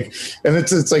mean? Like, and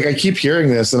it's like, I keep hearing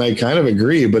this and I kind of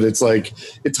agree, but it's like,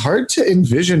 it's hard to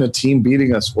envision a team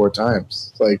beating us 4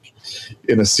 times, like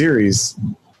in a series,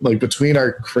 like between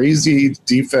our crazy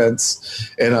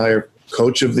defense and our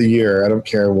coach of the year. I don't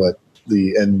care what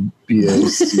the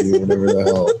NBAC, whatever the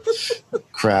hell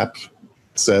crap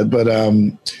said, but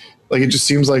like, it just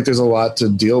seems like there's a lot to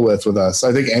deal with us.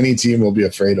 I think any team will be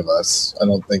afraid of us. I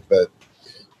don't think that,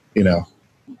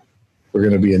 we're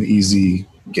going to be an easy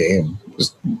game.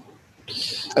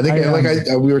 I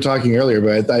think, we were talking earlier,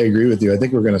 but I agree with you. I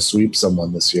think we're going to sweep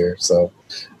someone this year. So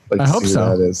I hope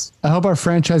so. That is. I hope our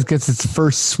franchise gets its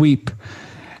first sweep.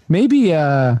 Maybe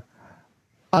I'm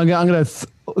going to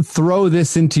throw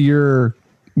this into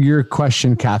your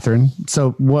question, Cathryn.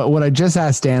 So what I just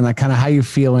asked Dan, like kind of how you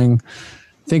feeling,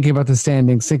 thinking about the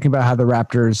standings, thinking about how the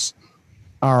Raptors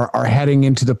are heading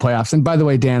into the playoffs. And by the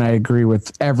way, Dan, I agree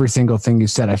with every single thing you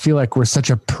said. I feel like we're such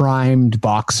a primed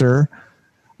boxer.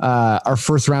 Our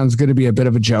first round is going to be a bit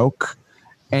of a joke.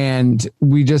 And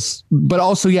but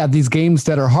also, these games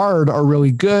that are hard are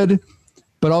really good,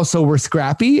 but also we're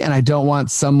scrappy. And I don't want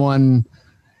someone,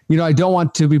 I don't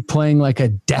want to be playing like a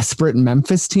desperate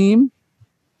Memphis team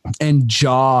and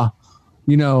tries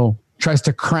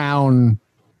to crown,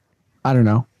 I don't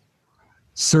know,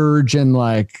 Serge and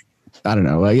like, I don't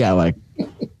know, like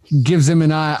gives him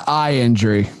an eye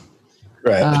injury.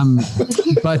 Right.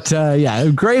 But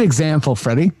a great example,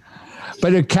 Freddie.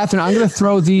 But Cathryn, I'm going to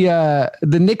throw the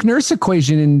Nick Nurse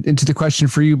equation into the question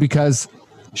for you, because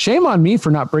shame on me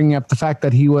for not bringing up the fact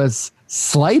that he was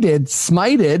smited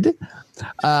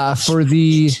for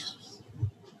the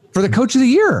for the coach of the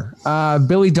year,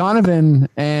 Billy Donovan.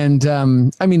 And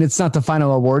I mean, it's not the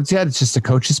final awards yet. It's just the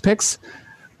coaches' picks.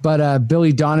 But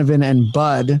Billy Donovan and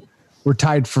Bud were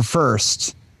tied for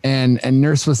first, and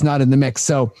Nurse was not in the mix.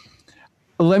 So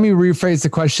let me rephrase the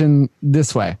question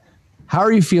this way. How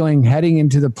are you feeling heading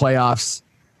into the playoffs,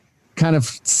 kind of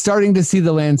starting to see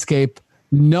the landscape,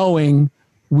 knowing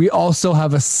we also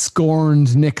have a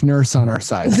scorned Nick Nurse on our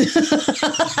side?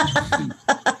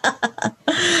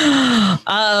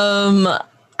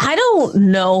 I don't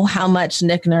know how much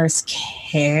Nick Nurse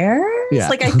cares. Yeah.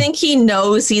 Like, I think he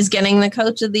knows he's getting the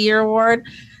Coach of the Year award.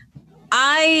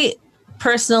 I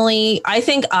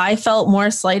think I felt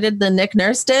more slighted than Nick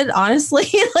Nurse did, honestly.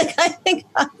 Like, I think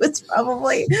I was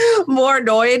probably more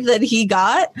annoyed than he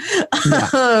got.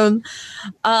 Yeah.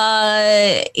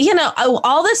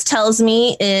 All this tells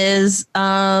me is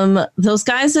those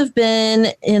guys have been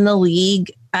in the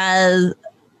league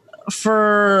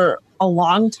for a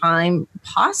long time,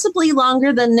 possibly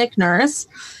longer than Nick Nurse.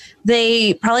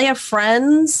 They probably have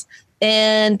friends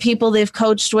and people they've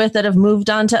coached with that have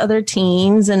moved on to other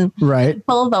teams, and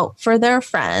people vote for their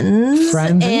friends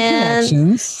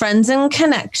and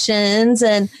connections.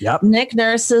 And Nick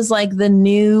Nurse is like the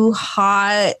new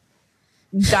hot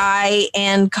guy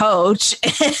and coach.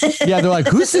 Yeah, they're like,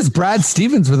 who's this Brad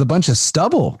Stevens with a bunch of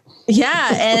stubble?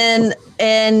 Yeah,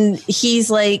 and he's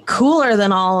like cooler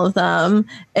than all of them,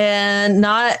 and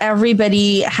not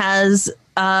everybody has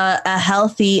a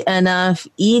healthy enough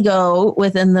ego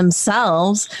within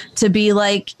themselves to be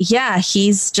like, yeah,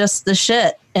 he's just the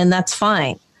shit, and that's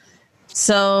fine.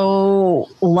 So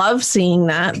love seeing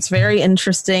that. It's very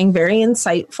interesting, very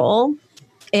insightful.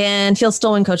 And he'll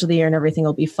still win Coach of the Year and everything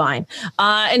will be fine.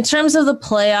 In terms of the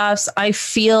playoffs, I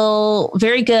feel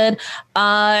very good.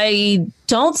 I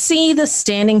don't see the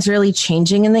standings really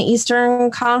changing in the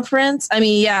Eastern Conference. I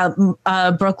mean,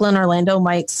 Brooklyn, Orlando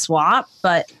might swap,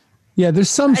 but yeah, there's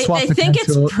some swap. I think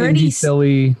it's pretty. Indy,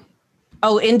 Philly.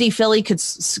 Oh, Indy, Philly could.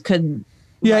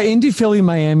 Yeah, right. Indy, Philly,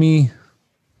 Miami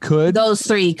could. Those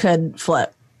three could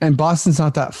flip. And Boston's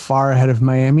not that far ahead of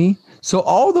Miami. So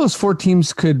all those four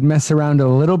teams could mess around a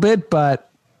little bit, but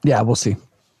yeah, we'll see.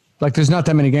 Like, there's not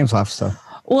that many games left. So,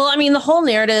 well, I mean, the whole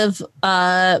narrative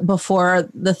before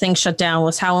the thing shut down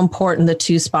was how important the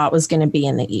 2 spot was going to be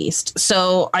in the East.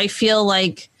 So I feel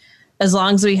like as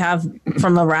long as we have,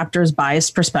 from a Raptors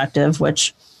biased perspective,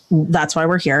 which that's why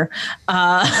we're here.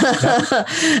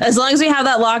 As long as we have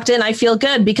that locked in, I feel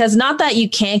good, because not that you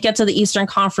can't get to the Eastern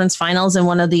Conference Finals in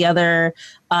one of the other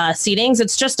seedings.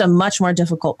 It's just a much more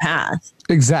difficult path.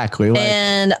 Exactly.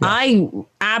 I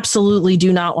absolutely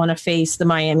do not want to face the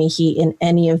Miami Heat in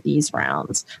any of these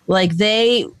rounds. Like,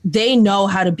 they know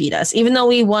how to beat us. Even though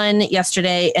we won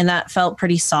yesterday and that felt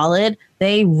pretty solid,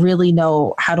 they really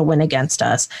know how to win against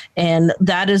us. And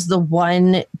that is the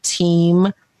one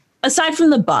team, aside from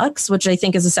the Bucks, which I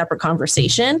think is a separate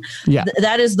conversation,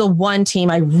 that is the one team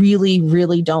I really,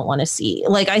 really don't want to see.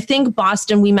 Like, I think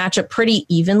Boston, we match up pretty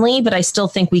evenly, but I still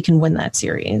think we can win that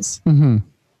series. Mm-hmm.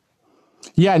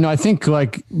 Yeah, no, I think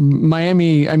like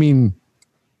Miami, I mean,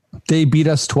 they beat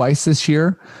us twice this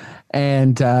year.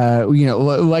 And,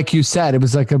 like you said, it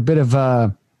was like a bit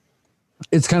of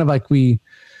it's kind of like in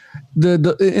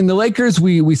the Lakers,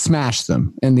 we smashed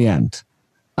them in the end.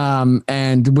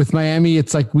 And with Miami,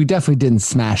 it's like we definitely didn't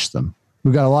smash them.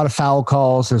 We got a lot of foul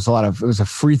calls. It was a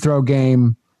free throw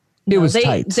game. It was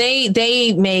tight.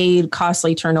 They made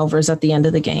costly turnovers at the end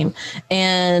of the game.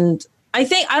 And I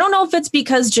don't know if it's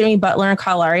because Jimmy Butler and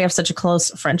Kyle Lowry have such a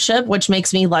close friendship, which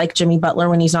makes me like Jimmy Butler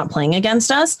when he's not playing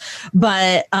against us,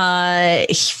 but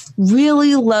he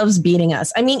really loves beating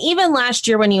us. I mean, even last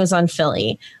year when he was on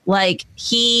Philly, like,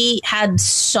 he had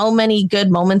so many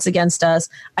good moments against us.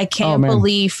 I can't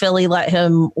believe Philly let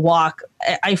him walk.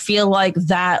 I feel like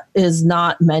that is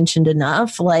not mentioned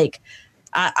enough. Like,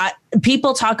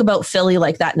 people talk about Philly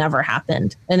like that never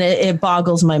happened, and it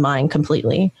boggles my mind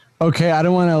completely. Okay, I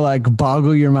don't want to like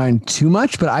boggle your mind too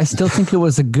much, but I still think it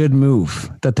was a good move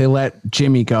that they let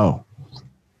Jimmy go.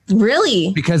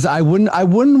 Really? Because I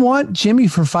wouldn't want Jimmy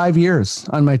for 5 years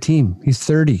on my team. He's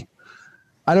 30.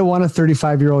 I don't want a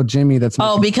 35-year-old Jimmy that's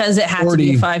because it had to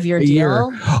be a 5-year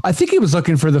deal. I think he was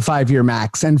looking for the 5-year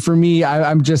max. And for me,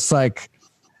 I'm just like,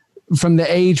 from the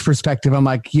age perspective, I'm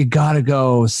like, you gotta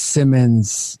go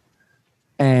Simmons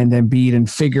and Embiid and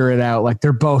figure it out. Like,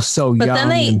 they're both so young.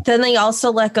 But then they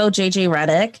also let go JJ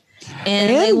Redick,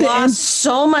 and they lost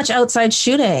so much outside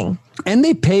shooting. And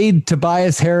they paid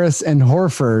Tobias Harris and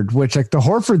Horford, which, like, the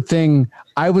Horford thing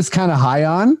I was kind of high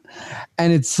on,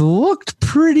 and it's looked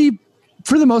pretty,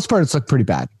 for the most part, it's looked pretty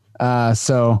bad.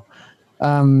 So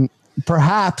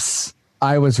perhaps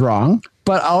I was wrong,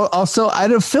 but I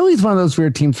know Philly's one of those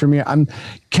weird teams for me.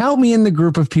 Count me in the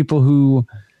group of people who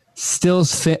still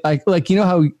think like you know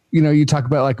how you talk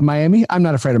about like Miami. I'm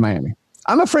not afraid of Miami.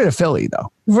 I'm afraid of Philly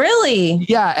though. Really?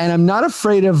 Yeah, and I'm not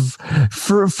afraid of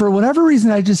for whatever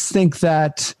reason. I just think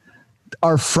that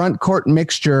our front court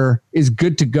mixture is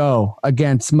good to go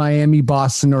against Miami,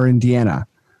 Boston, or Indiana,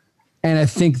 and I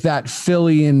think that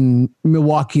Philly and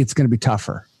Milwaukee, it's going to be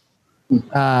tougher.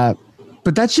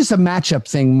 But that's just a matchup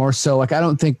thing more so. Like I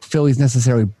don't think Philly's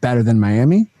necessarily better than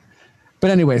Miami.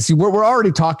 But anyways, we're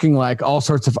already talking like all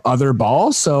sorts of other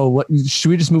balls. So should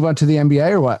we just move on to the NBA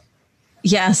or what?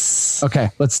 Yes. Okay,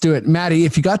 let's do it. Maddie,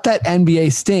 if you got that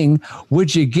NBA sting,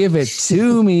 would you give it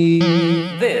to me?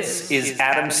 This is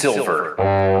Adam Silver.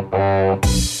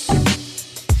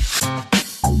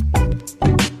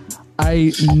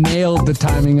 I nailed the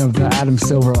timing of the Adam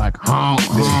Silver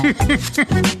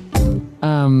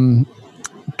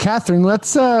Cathryn,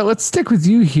 let's stick with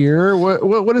you here.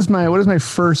 What is my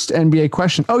first NBA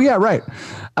question? Oh yeah, right.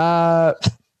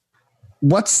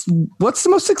 What's the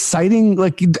most exciting?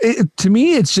 Like to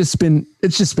me, it's just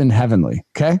been heavenly.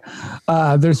 Okay,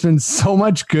 there's been so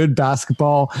much good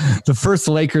basketball. The first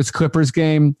Lakers Clippers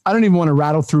game. I don't even want to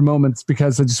rattle through moments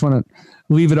because I just want to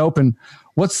leave it open.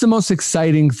 What's the most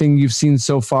exciting thing you've seen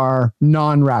so far,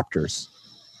 non-Raptors?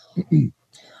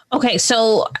 Okay,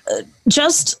 so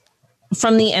just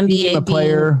from the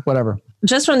NBA, whatever.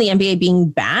 Just from the NBA being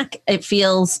back, it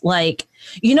feels like,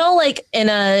 like in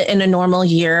a normal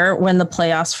year when the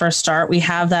playoffs first start, we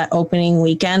have that opening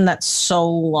weekend that's so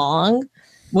long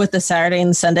with the Saturday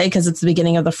and Sunday because it's the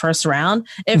beginning of the first round.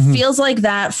 It feels like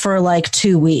that for like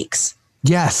 2 weeks.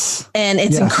 Yes. And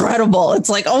it's incredible. It's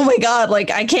like, oh my God,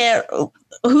 like I can't,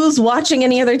 who's watching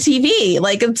any other TV?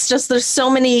 Like, it's just, there's so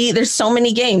many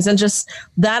games and just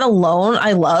that alone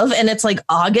I love. And it's like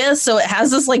August. So it has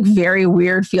this like very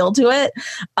weird feel to it.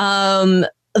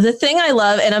 The thing I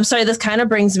love, and I'm sorry, this kind of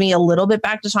brings me a little bit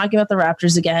back to talking about the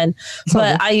Raptors again,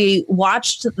 but I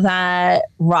watched that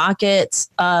Rockets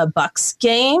Bucks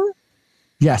game.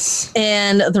 Yes.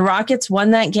 And the Rockets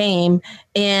won that game,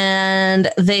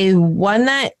 and they won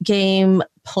that game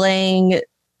playing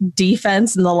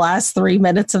defense in the last 3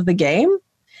 minutes of the game.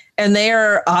 And they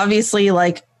are obviously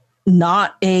like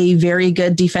not a very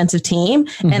good defensive team.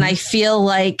 And I feel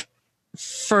like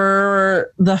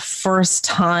for the first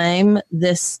time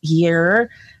this year,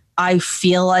 I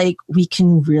feel like we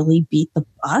can really beat the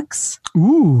Bucks.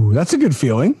 Ooh, that's a good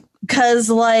feeling. 'Cause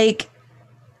like,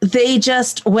 they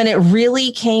just, when it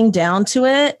really came down to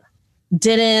it,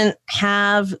 didn't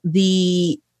have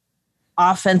the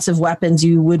offensive weapons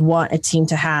you would want a team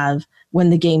to have when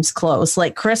the game's close.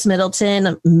 Like Chris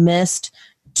Middleton missed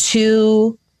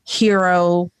 2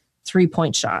 hero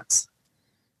 3-point shots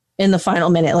in the final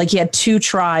minute. Like he had 2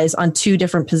 tries on 2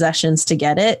 different possessions to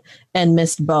get it and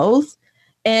missed both.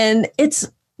 And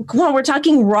we're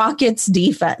talking Rockets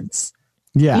defense.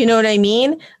 Yeah. You know what I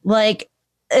mean? Like,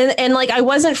 and like I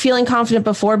wasn't feeling confident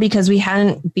before because we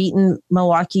hadn't beaten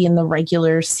Milwaukee in the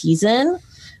regular season,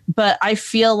 but I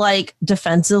feel like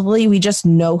defensively we just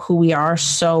know who we are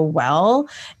so well,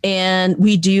 and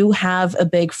we do have a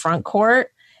big front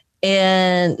court,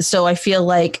 and so I feel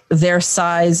like their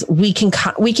size we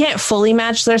can't fully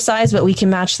match their size, but we can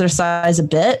match their size a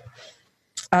bit.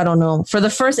 I don't know.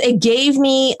 It gave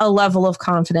me a level of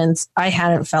confidence I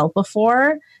hadn't felt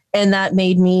before. And that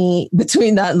made me,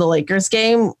 between that and the Lakers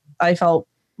game, I felt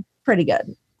pretty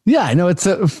good. Yeah, I know it's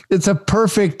a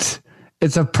perfect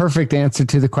answer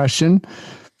to the question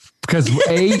because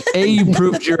you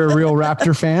proved you're a real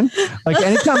Raptor fan. Like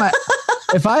anytime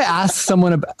if I ask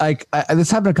someone this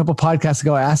happened a couple podcasts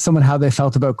ago, I asked someone how they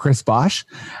felt about Chris Bosh,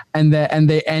 and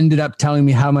they ended up telling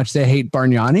me how much they hate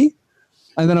Bargnani.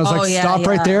 And then I was stop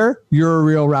right there. You're a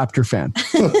real Raptor fan.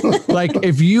 Like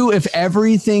if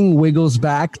everything wiggles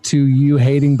back to you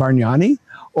hating Bargnani,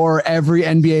 or every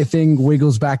NBA thing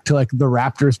wiggles back to like the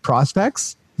Raptors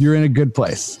prospects, you're in a good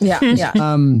place. Yeah. Yeah.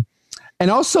 And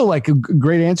also like a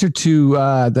great answer to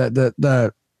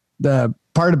the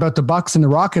part about the Bucks and the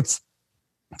Rockets.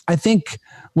 I think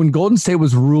when Golden State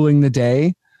was ruling the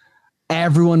day,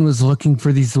 everyone was looking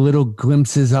for these little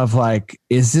glimpses of like,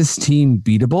 is this team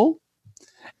beatable?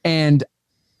 And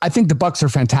I think the Bucks are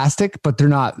fantastic, but they're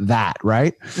not that,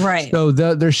 right? Right. So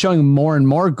they're showing more and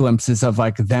more glimpses of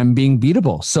like them being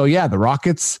beatable. So yeah, the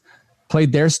Rockets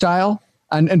played their style.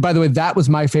 And by the way, that was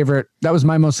my favorite. That was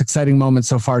my most exciting moment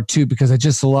so far too, because I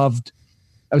just loved,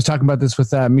 I was talking about this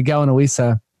with Miguel and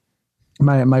Elisa,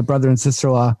 my brother and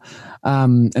sister-in-law.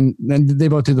 And they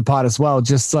both do the pod as well.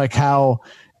 Just like how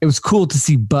it was cool to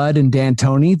see Bud and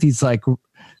D'Antoni,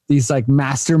 these like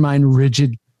mastermind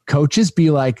rigid coaches be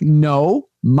like, no,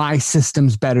 my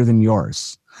system's better than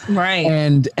yours. Right.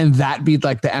 And that be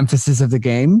like the emphasis of the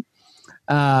game.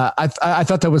 I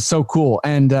thought that was so cool.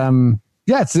 And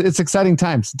yeah, it's exciting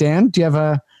times. Dan, do you have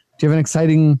an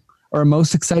exciting or a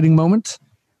most exciting moment?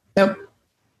 Yep.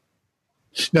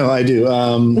 No, I do.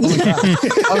 I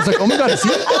was like, oh my God,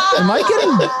 am I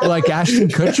getting like Ashton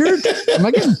Kutcher? Am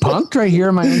I getting punked right here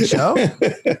on my own show?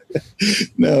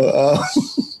 No,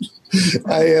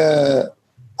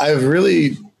 I've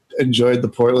really enjoyed the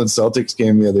Portland Celtics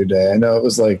game the other day. I know it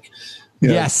was like,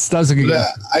 yes, that was a good game.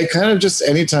 I kind of just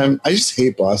anytime I just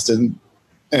hate Boston,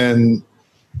 and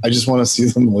I just want to see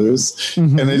them lose.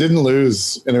 Mm-hmm. And they didn't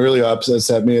lose, and it really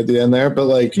upset me at the end there. But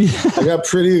like, I got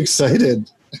pretty excited.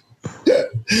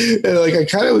 And like I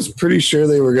kind of was pretty sure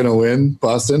they were going to win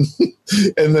Boston,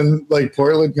 and then like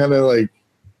Portland kind of like,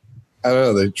 I don't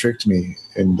know, they tricked me.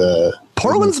 And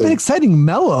Portland's been exciting.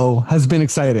 Melo has been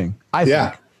exciting. I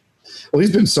think. Well,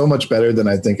 he's been so much better than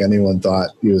I think anyone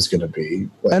thought he was going to be.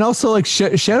 And also, like,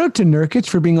 shout out to Nurkic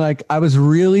for being like, I was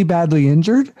really badly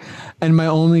injured, and my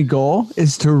only goal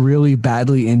is to really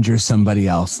badly injure somebody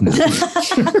else now.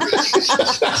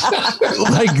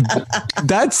 Like,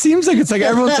 that seems like it's like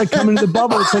everyone's like coming to the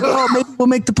bubble. It's like, oh, maybe we'll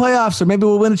make the playoffs, or maybe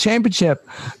we'll win a championship.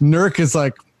 Nurk is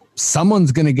like,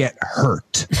 someone's going to get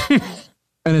hurt,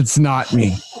 and it's not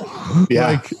me. Yeah.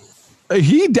 Like,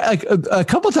 he like a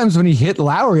couple of times when he hit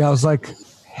Lowry, I was like,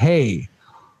 hey,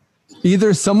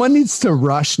 either someone needs to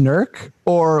rush Nurk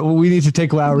or we need to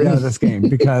take Lowry out of this game,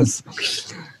 because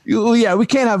we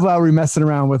can't have Lowry messing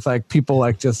around with like people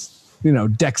like just,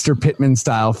 Dexter Pittman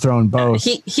style throwing bows.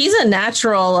 He's a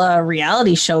natural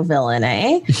reality show villain,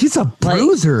 eh? He's a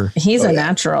bruiser. Like, he's a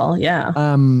natural. Yeah.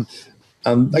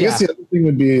 I guess the other thing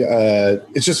would be,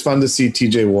 it's just fun to see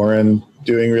TJ Warren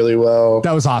doing really well.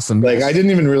 That was awesome. Like, I didn't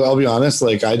even really, I'll be honest,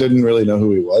 like, I didn't really know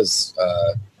who he was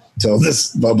till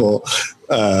this bubble.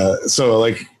 So,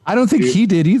 like, I don't think he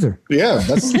did either. Yeah,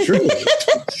 that's true.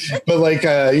 But, like,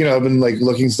 I've been, like,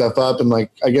 looking stuff up, and, like,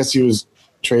 I guess he was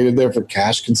traded there for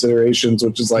cash considerations,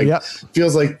 which is, like,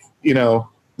 feels like,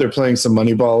 they're playing some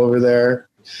money ball over there,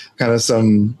 kind of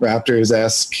some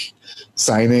Raptors-esque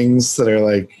signings that are,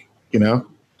 like, a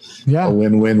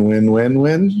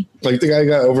win. Like the guy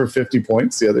got over 50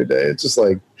 points the other day. It's just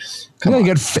like, come on.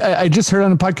 I just heard on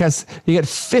the podcast, he got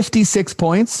 56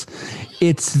 points.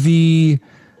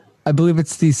 I believe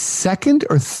it's the second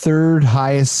or third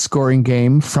highest scoring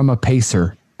game from a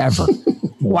Pacer ever.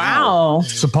 Wow.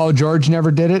 So Paul George never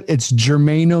did it. It's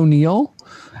Jermaine O'Neal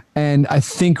and I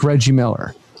think Reggie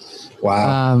Miller.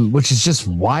 Wow. Which is just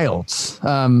wild.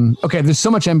 Okay. There's so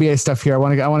much NBA stuff here. I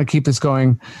want to keep this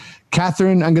going.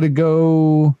 Cathryn, I'm going to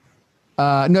go.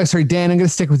 Dan, I'm going to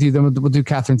stick with you. Then we'll do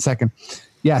Cathryn second.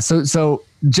 Yeah. So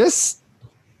just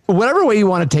whatever way you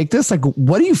want to take this, like,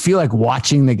 what do you feel like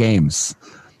watching the games?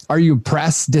 Are you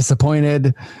impressed,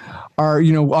 disappointed?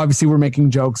 Obviously we're making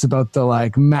jokes about the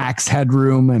like max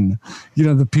headroom and,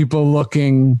 the people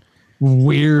looking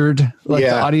weird, like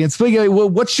the audience. But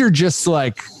what's your just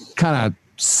like kind of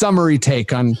summary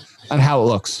take on how it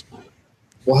looks?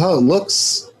 Well, how it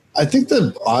looks, I think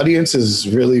the audience is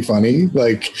really funny.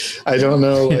 Like, I don't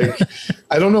know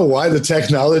why the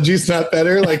technology's not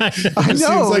better. Like, it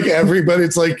seems like everybody,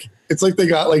 it's like they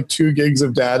got like 2 gigs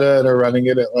of data and are running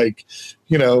it at like,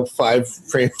 5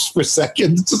 frames per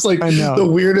second. It's just like the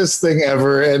weirdest thing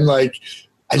ever. And like,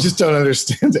 I just don't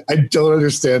understand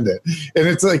it. And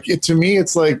it's like, to me,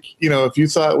 it's like, if you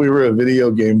thought we were a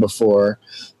video game before,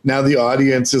 now the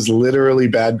audience is literally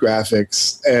bad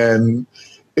graphics, and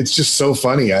it's just so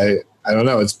funny. I don't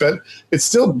know. It's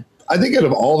still, I think out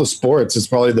of all the sports, it's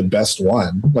probably the best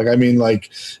one. Like, I mean,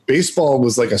 like baseball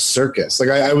was like a circus. Like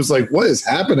I was like, what is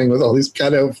happening with all these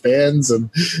kind of fans? And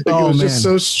like, it was just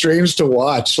so strange to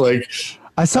watch. Like,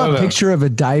 I saw a picture of a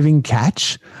diving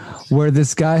catch where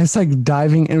this guy is like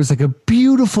diving, and it was like a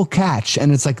beautiful catch.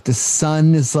 And it's like the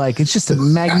sun is like, it's just a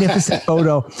magnificent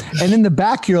photo. And in the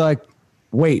back, you're like,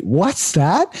 wait, what's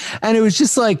that? And it was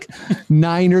just like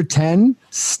 9 or 10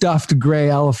 stuffed gray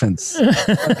elephants.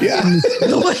 Yeah.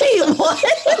 Wait, what?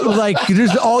 Like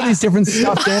there's all these different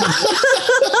stuffed animals.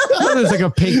 There's like a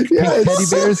pink teddy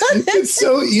bears. It's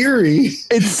so eerie.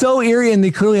 It's so eerie, and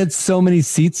they clearly had so many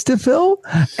seats to fill.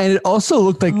 And it also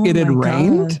looked like it had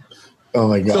rained. Oh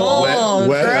my God.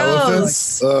 Wet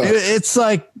elephants. It's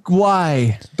like,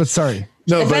 why? But sorry.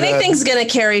 No, if anything's going to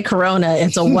carry corona,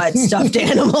 it's a wet stuffed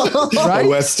animal. Right? A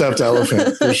wet stuffed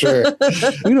elephant, for sure.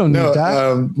 We don't need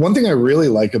that. One thing I really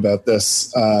like about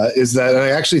this is that, and I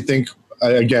actually think,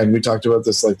 again, we talked about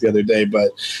this like the other day,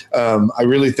 but I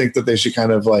really think that they should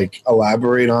kind of like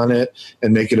elaborate on it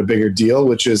and make it a bigger deal,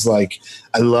 which is like,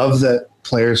 I love that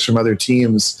players from other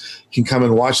teams can come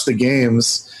and watch the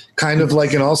games, kind of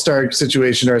like an all-star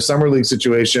situation or a summer league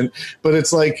situation. But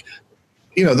it's like,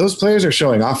 those players are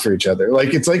showing off for each other.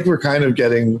 Like, it's like we're kind of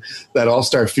getting that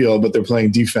all-star feel, but they're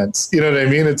playing defense. You know what I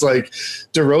mean? It's like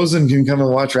DeRozan can come and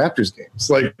watch Raptors games.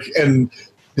 Like, and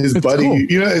his buddy,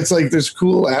 cool. It's like there's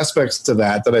cool aspects to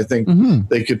that I think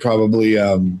they could probably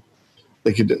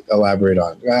they could elaborate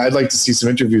on. I'd like to see some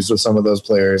interviews with some of those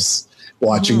players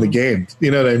watching the game.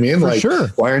 You know what I mean? For sure.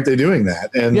 Why aren't they doing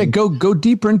that? And go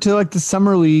deeper into like the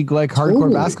summer league, like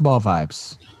hardcore basketball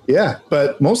vibes. Yeah,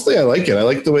 but mostly I like it. I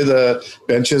like the way the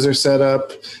benches are set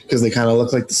up because they kind of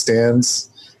look like the stands,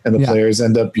 and the players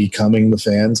end up becoming the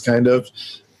fans, kind of.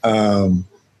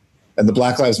 And the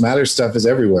Black Lives Matter stuff is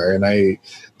everywhere, and I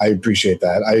appreciate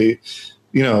that.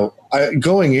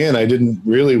 Going in, I didn't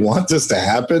really want this to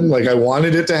happen. Like, I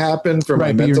wanted it to happen for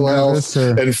my mental health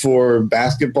and for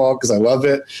basketball because I love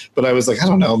it. But I was like, I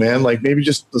don't know, man. Like, maybe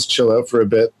just let's chill out for a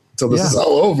bit till this is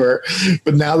all over.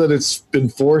 But now that it's been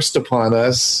forced upon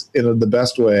us in the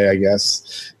best way, I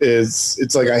guess,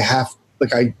 it's like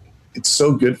it's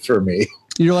so good for me.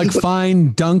 You're like,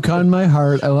 fine, dunk on my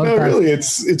heart. I love that. Really,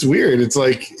 it's weird. It's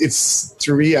like it's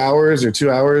 3 hours or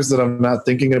 2 hours that I'm not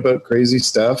thinking about crazy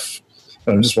stuff.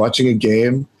 I'm just watching a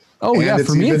game. Oh, and yeah.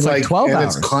 For me, it's like 12 hours. And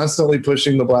it's constantly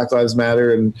pushing the Black Lives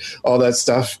Matter and all that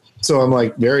stuff. So I'm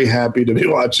like very happy to be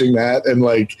watching that and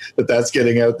like that's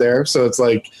getting out there. So it's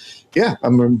like, yeah,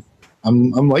 I'm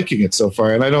liking it so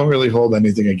far, and I don't really hold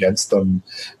anything against them.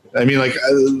 I mean, like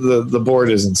the board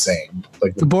is insane.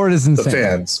 Like the board is insane. The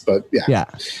fans, but yeah.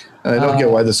 And I don't get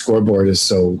why the scoreboard is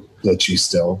so glitchy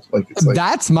still. Like, it's like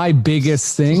that's my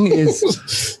biggest thing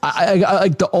is I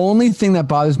like the only thing that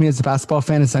bothers me as a basketball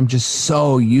fan is I'm just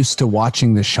so used to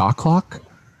watching the shot clock.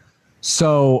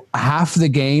 So half the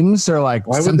games are like,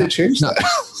 why would they change that?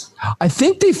 I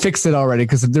think they fixed it already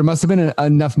because there must have been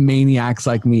enough maniacs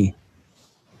like me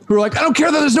who are like, I don't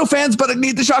care that there's no fans, but I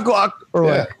need the shot clock.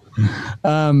 Or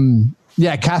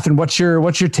Cathryn,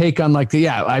 what's your take on like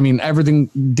I mean, everything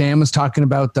Dan was talking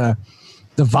about, the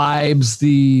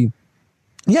vibes,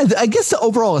 I guess the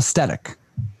overall aesthetic.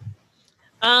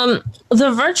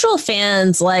 The virtual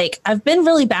fans, like, I've been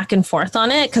really back and forth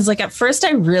on it because, like, at first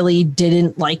I really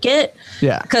didn't like it.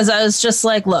 Yeah. Because I was just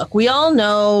like, look, we all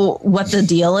know what the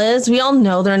deal is. We all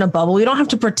know they're in a bubble. We don't have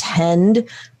to pretend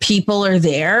people are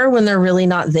there when they're really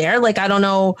not there. Like, I don't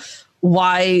know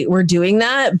why we're doing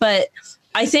that, but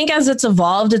I think as it's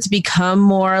evolved, it's become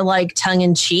more like tongue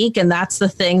in cheek. And that's the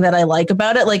thing that I like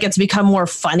about it. Like, it's become more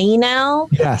funny now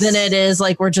than it is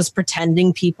like we're just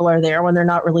pretending people are there when they're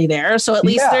not really there. So at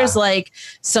least there's like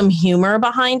some humor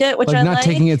behind it, which I like. Not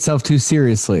taking itself too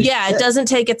seriously. Yeah, it doesn't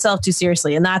take itself too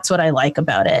seriously. And that's what I like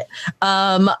about it.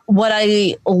 My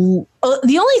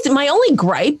only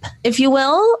gripe, if you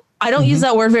will, I don't use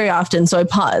that word very often, so I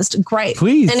paused. Gripe.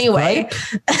 Please. Anyway.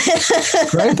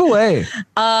 Gripe away.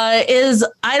 Is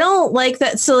I don't like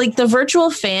that. So like the virtual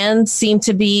fans seem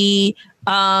to be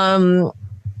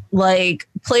like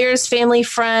players, family,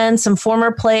 friends, some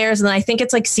former players, and I think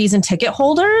it's like season ticket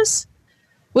holders,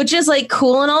 which is like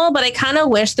cool and all, but I kind of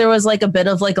wish there was like a bit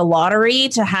of like a lottery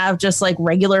to have just like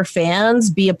regular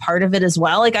fans be a part of it as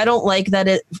well. Like, I don't like that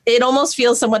it almost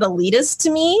feels somewhat elitist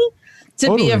to me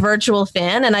to be a virtual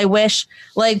fan. And I wish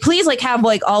like, please like have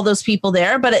like all those people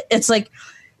there, but it's like,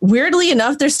 weirdly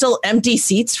enough, there's still empty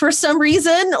seats for some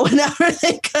reason. Whenever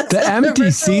they cut the empty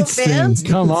seats fans,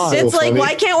 come on. It's so like,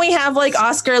 why can't we have like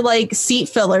Oscar like seat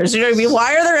fillers? You know what I mean?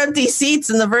 Why are there empty seats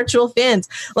in the virtual fans?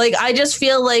 Like, I just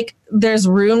feel like there's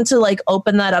room to like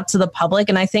open that up to the public,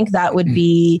 and I think that would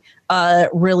be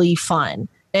really fun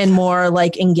and more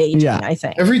like engaging. I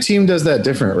think every team does that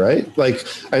different, right? Like,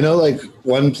 I know like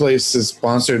one place is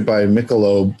sponsored by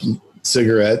Michelob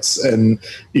cigarettes, and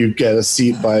you get a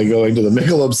seat by going to the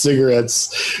Michelob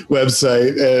cigarettes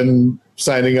website and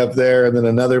signing up there, and then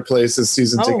another place is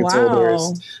season tickets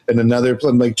holders, and another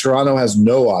like Toronto has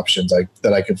no options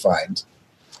that I could find.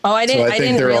 Oh, I didn't. So I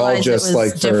think they're all just it was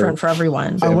like different for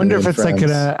everyone. I wonder if it's friends.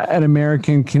 Like an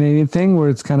American Canadian thing where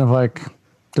it's kind of like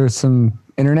there's some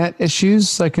internet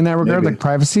issues like in that regard, like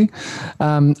privacy.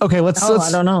 Okay, let's.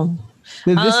 I don't know.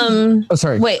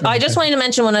 Sorry. Wait, I just wanted to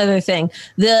mention one other thing.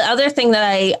 The other thing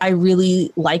that I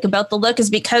really like about the look is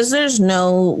because there's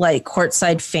no like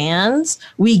courtside fans,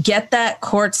 we get that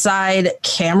courtside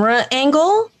camera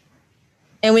angle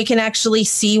and we can actually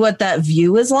see what that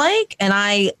view is like. And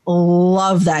I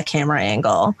love that camera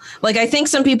angle. Like, I think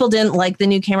some people didn't like the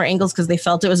new camera angles because they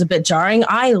felt it was a bit jarring.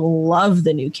 I love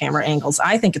the new camera angles.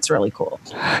 I think it's really cool.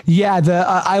 Yeah,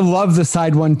 I love the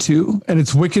side one too. And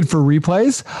it's wicked for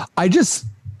replays.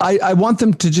 I want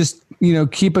them to just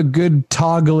keep a good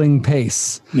toggling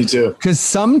pace. Me too. Because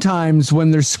sometimes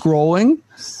when they're scrolling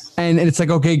and it's like,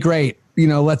 okay, great.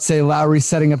 Let's say Lowry's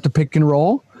setting up the pick and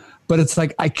roll, but it's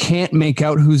like, I can't make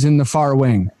out who's in the far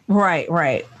wing.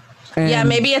 Right. And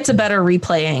maybe it's a better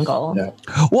replay angle. Yeah.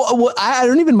 Well, I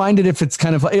don't even mind it if it's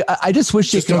kind of. I just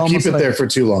wish just you could don't keep it there for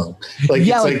too long. Like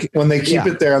it's like when they keep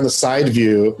it there on the side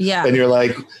view, and you're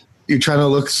like, you're trying to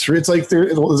look through. It's like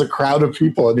there's a crowd of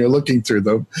people and you're looking through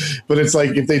them. But it's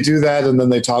like if they do that and then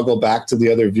they toggle back to the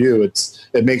other view,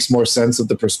 it makes more sense of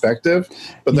the perspective.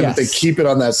 But then if they keep it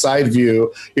on that side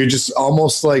view, you're just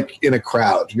almost like in a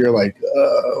crowd. You're like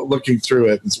looking through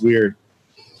it. It's weird.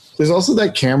 There's also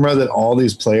that camera that all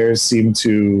these players seem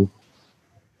to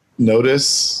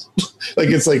notice. Like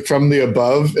it's like from the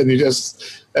above, and you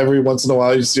just every once in a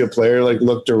while you see a player like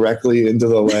look directly into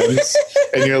the lens,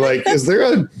 and you're like, "Is there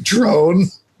a drone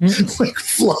like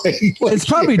flying?" Like it's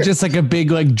probably just like a big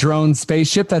like drone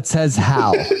spaceship that says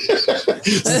 "How."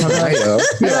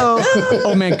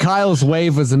 Oh man, Kyle's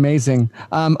wave was amazing.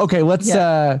 Okay, let's.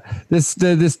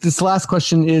 This last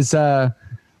question is.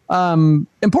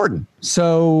 Important.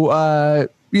 So,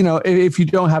 if you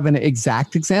don't have an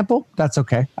exact example, that's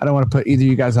okay. I don't want to put either of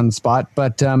you guys on the spot,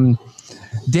 but,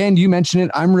 Dan, you mentioned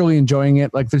it. I'm really enjoying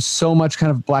it. Like there's so much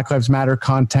kind of Black Lives Matter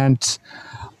content.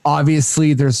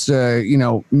 Obviously there's,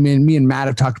 me and Matt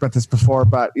have talked about this before,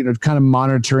 but, kind of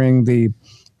monitoring the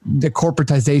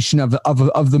corporatization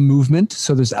of the movement.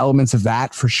 So there's elements of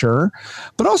that for sure,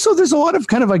 but also there's a lot of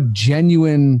kind of like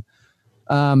genuine,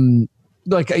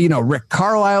 Rick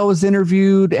Carlisle was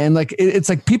interviewed, and like it's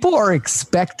like people are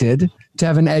expected to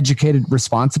have an educated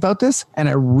response about this, and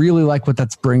I really like what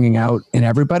that's bringing out in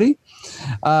everybody.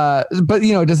 But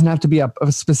it doesn't have to be a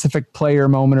specific player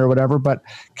moment or whatever. But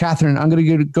Cathryn, I'm going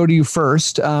to go to you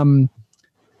first.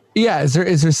 Is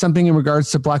there something in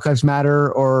regards to Black Lives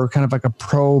Matter or kind of like a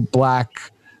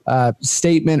pro-Black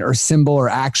statement or symbol or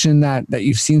action that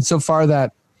you've seen so far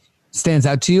that stands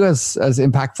out to you as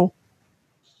impactful?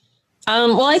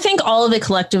 Well, I think all of it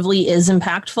collectively is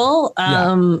impactful.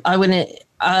 I wouldn't.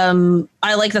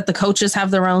 I like that the coaches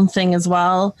have their own thing as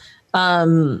well.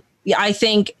 I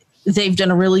think they've done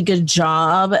a really good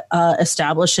job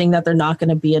establishing that they're not going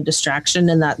to be a distraction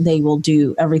and that they will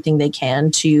do everything they can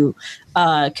to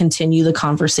continue the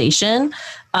conversation.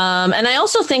 And I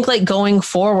also think like going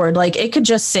forward, like it could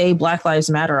just say Black Lives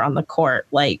Matter on the court,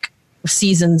 like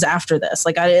seasons after this.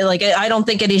 I don't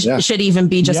think it should even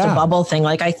be just a bubble thing.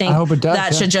 Like I think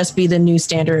that should just be the new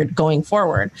standard going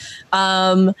forward.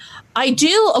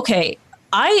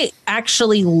 I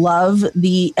actually love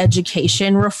the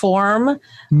education reform on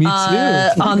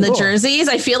the jerseys.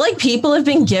 I feel like people have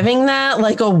been giving that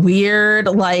like a weird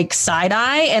like side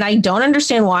eye, and I don't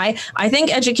understand why. I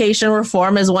think education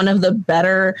reform is one of the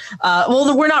better.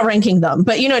 We're not ranking them,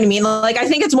 but you know what I mean. Like I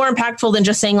think it's more impactful than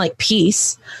just saying like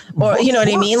peace, or you know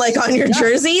what I mean, like on your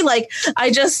jersey. Like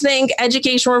I just think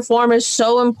education reform is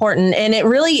so important, and it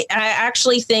really, I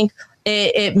actually think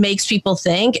it makes people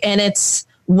think, and it's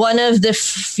one of the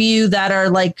few that are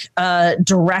like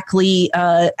directly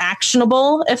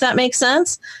actionable, if that makes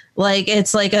sense. Like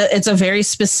it's a very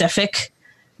specific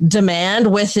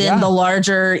demand within the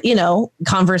larger,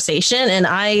 conversation. And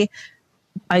I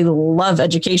love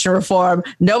education reform.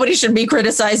 Nobody should be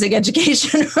criticizing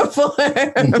education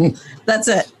reform. That's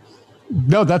it.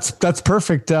 No, that's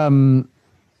perfect.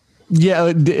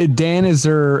 Dan, is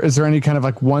there any kind of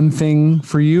like one thing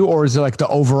for you, or is it like the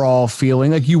overall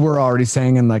feeling like you were already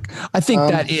saying? And like, I think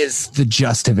that is the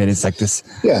gist of it. It's like this.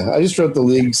 Yeah. I just wrote the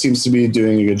league seems to be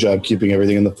doing a good job keeping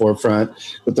everything in the forefront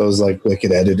with those like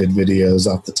wicked edited videos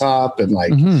off the top, and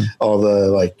like all the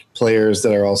like players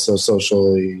that are also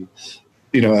socially,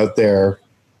 out there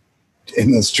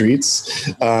in the streets.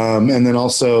 And then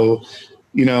also,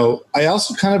 I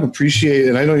also kind of appreciate,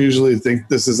 and I don't usually think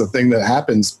this is a thing that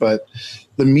happens, but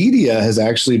the media has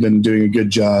actually been doing a good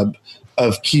job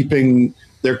of keeping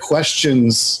their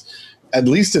questions, at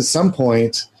least at some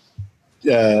point,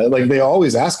 like they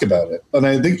always ask about it. And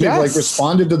I think they've like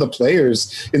responded to the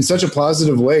players in such a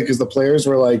positive way, because the players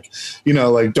were like,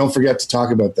 like, don't forget to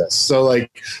talk about this. So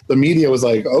like the media was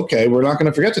like, okay, we're not going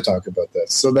to forget to talk about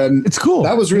this. So then it's cool.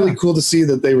 That was really cool to see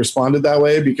that they responded that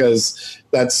way, because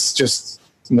that's just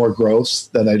more gross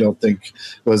that I don't think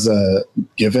was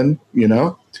given,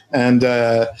 and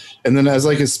then as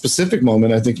like a specific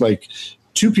moment, I think like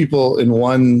two people in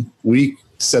 1 week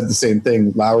said the same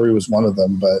thing. Lowry was one of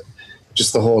them, but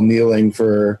just the whole kneeling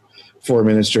for 4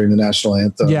 minutes during the national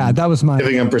anthem. Yeah, that was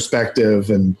giving them perspective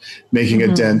and making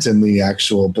a dent in the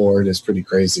actual board is pretty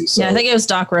crazy. So I think it was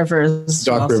Doc Rivers.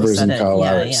 And Kyle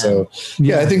Lowry. So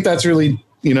I think that's really,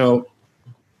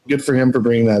 good for him for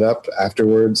bringing that up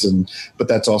afterwards. But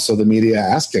that's also the media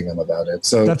asking him about it.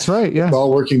 So that's right. Yeah. It's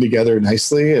all working together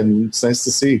nicely, and it's nice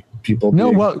to see people.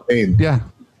 Yeah.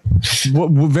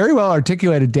 Very well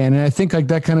articulated, Dan. And I think like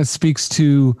that kind of speaks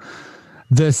to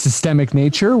the systemic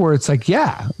nature where it's like,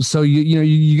 yeah, so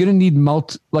you're going to need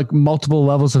multiple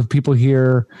levels of people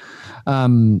here,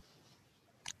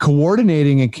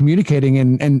 coordinating and communicating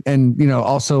and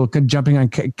also jumping on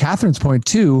Cathryn's point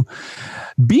too,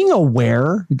 being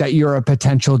aware that you're a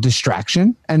potential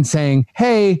distraction and saying,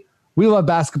 hey, we love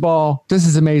basketball. This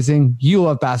is amazing. You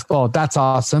love basketball. That's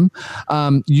awesome.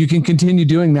 You can continue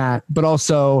doing that. But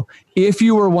also if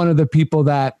you were one of the people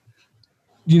that,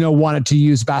 wanted to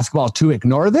use basketball to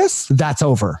ignore this, that's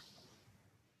over.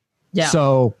 Yeah.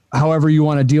 So however you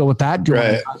want to deal with that, do you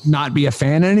want to not be a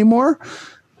fan anymore?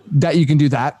 That you can do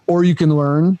that, or you can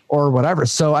learn or whatever.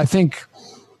 So I think,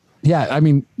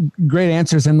 great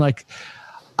answers. And like,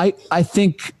 I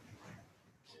think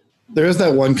there is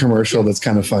that one commercial that's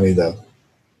kind of funny though.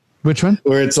 Which one?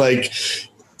 Where it's like,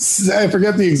 I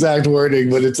forget the exact wording,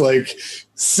 but it's like,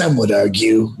 some would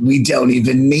argue we don't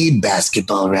even need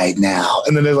basketball right now.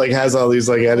 And then it like has all these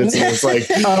like edits and it's like,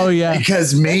 oh yeah,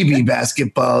 because maybe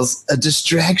basketball's a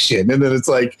distraction. And then it's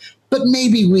like, but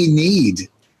maybe we need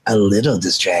a little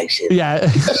distraction. Yeah.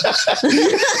 I'm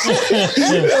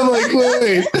like,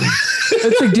 wait.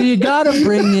 It's like, do you gotta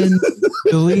bring in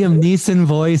the Liam Neeson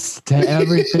voice to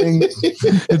everything?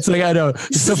 It's like, I know.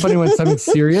 It's so funny when something's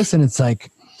serious and it's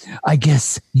like, I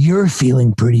guess you're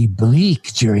feeling pretty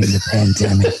bleak during the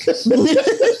pandemic.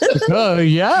 Oh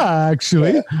yeah,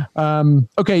 actually.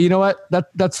 Okay, you know what?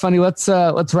 That's funny. Let's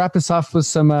wrap this up with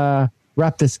some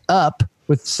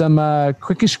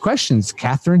quickish questions.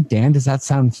 Cathryn, Dan, does that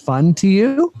sound fun to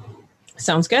you?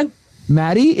 Sounds good.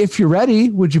 Maddie, if you're ready,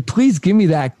 would you please give me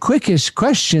that quickish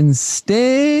question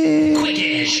sting?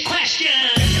 Quickish question.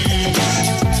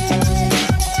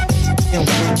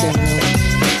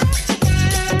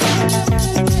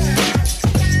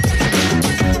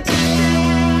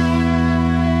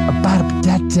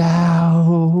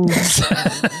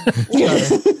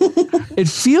 It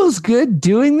feels good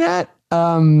doing that.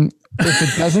 If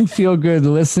it doesn't feel good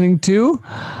listening to,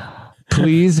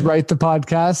 please write the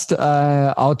podcast.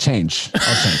 I'll change.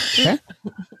 Okay.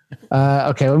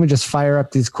 Okay. Let me just fire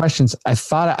up these questions. I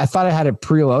thought I had it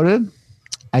preloaded.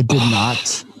 I did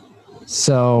not.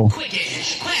 So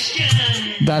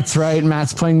that's right.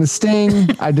 Matt's playing the sting.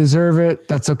 I deserve it.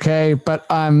 That's okay. But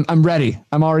I'm ready.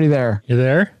 I'm already there. You're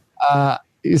there?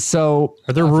 So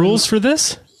are there rules for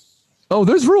this? Oh,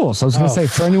 there's rules. I was going to say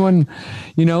for anyone,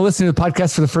 listening to the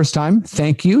podcast for the first time,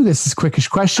 thank you. This is Quickish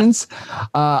Questions.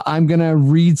 I'm going to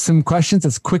read some questions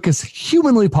as quick as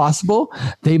humanly possible.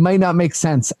 They might not make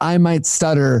sense. I might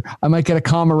stutter. I might get a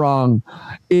comma wrong.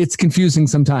 It's confusing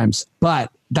sometimes, but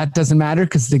that doesn't matter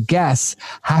because the guests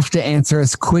have to answer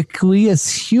as quickly as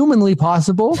humanly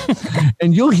possible.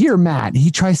 And you'll hear Matt.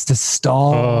 He tries to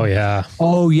stall. Oh, yeah.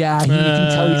 You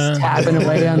can tell he's tapping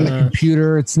away on the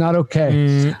computer. It's not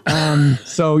okay.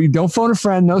 So you don't phone a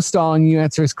friend. No stalling. You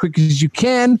answer as quick as you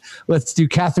can. Let's do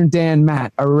Cathryn, Dan,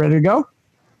 Matt. Are we ready to go?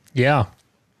 Yeah.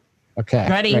 Okay.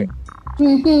 Ready.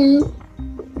 That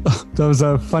was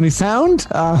a funny sound.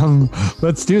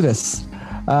 Let's do this.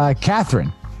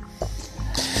 Cathryn.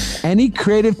 Any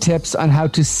creative tips on how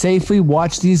to safely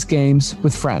watch these games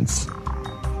with friends?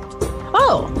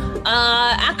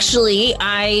 Actually,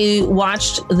 I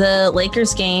watched the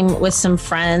Lakers game with some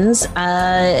friends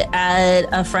at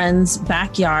a friend's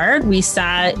backyard. We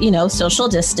sat, social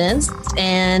distance,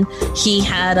 and he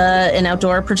had an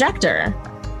outdoor projector.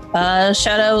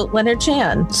 Shout out Leonard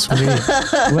Chan. Sweet.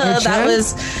 Leonard That Chan?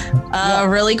 was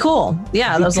really cool.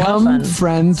 Yeah, that was a lot of fun.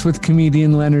 Friends with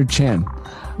comedian Leonard Chan.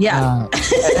 Yeah.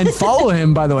 And follow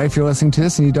him, by the way, if you're listening to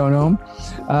this and you don't know him.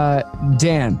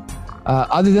 Dan,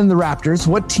 other than the Raptors,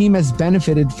 what team has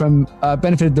benefited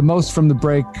the most from the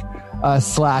break /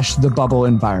 the bubble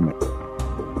environment?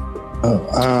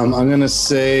 I'm going to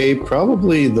say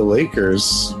probably the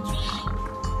Lakers.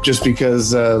 Just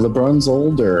because LeBron's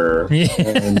older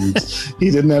and he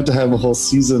didn't have to have a whole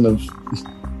season of,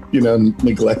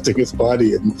 neglecting his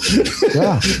body. And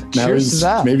now he's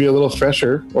maybe a little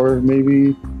fresher, or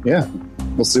maybe,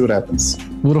 we'll see what happens.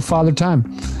 Little father time.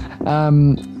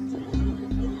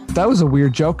 That was a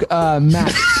weird joke.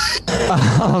 Matt,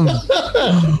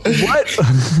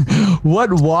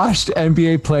 what washed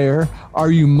NBA player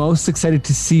are you most excited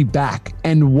to see back?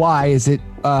 And why is it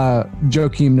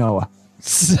Joakim Noah?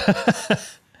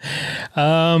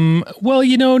 Well,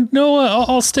 Noah,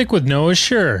 I'll stick with Noah.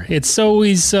 Sure. It's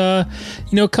always,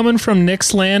 coming from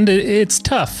Knicks land, it's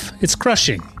tough. It's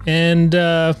crushing. And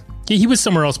he was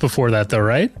somewhere else before that, though,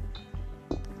 right?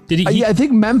 Did he? I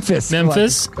think Memphis.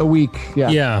 Memphis? Like a week. Yeah.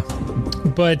 Yeah.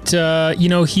 But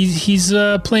he's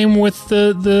playing with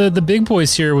the big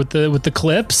boys here with the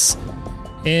Clips,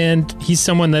 and he's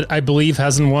someone that I believe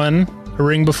hasn't won a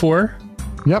ring before.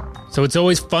 Yep. So it's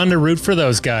always fun to root for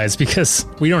those guys because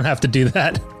we don't have to do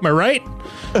that. Am I right?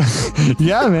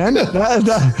 Yeah, man. That's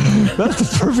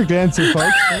the perfect answer,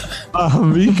 folks.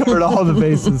 You covered all the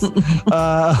bases.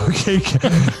 Okay,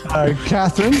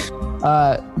 Cathryn.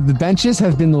 The benches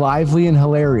have been lively and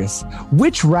hilarious.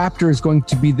 Which Raptor is going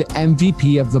to be the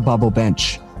MVP of the bubble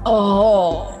bench?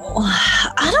 Oh,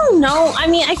 I don't know. I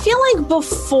mean, I feel like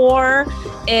before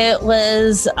it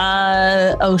was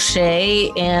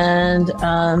O'Shea and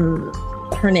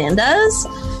Hernandez.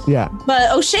 Yeah.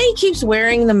 But O'Shea keeps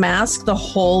wearing the mask the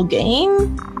whole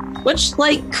game, which,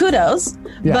 like, kudos.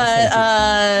 Yeah,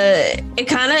 but it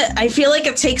kind of, I feel like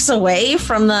it takes away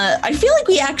from I feel like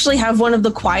we actually have one of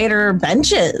the quieter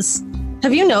benches.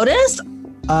 Have you noticed?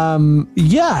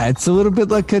 Yeah, it's a little bit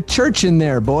like a church in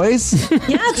there, boys.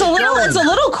 Yeah, it's a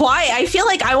little quiet. I feel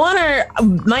like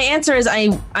my answer is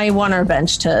I want our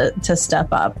bench to step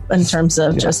up in terms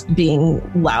of just being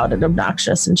loud and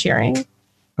obnoxious and cheering.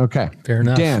 Okay. Fair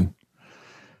enough. Dan,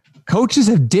 coaches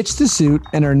have ditched the suit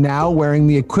and are now wearing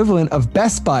the equivalent of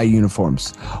Best Buy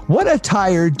uniforms. What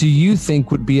attire do you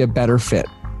think would be a better fit?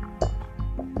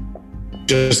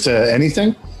 Just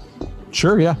anything?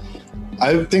 Sure, yeah.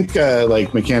 I think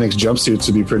like mechanics jumpsuits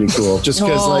would be pretty cool. Just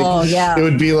because it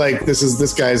would be like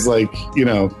this guy's like,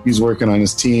 he's working on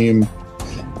his team.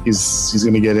 He's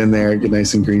gonna get in there, get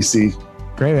nice and greasy.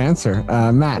 Great answer,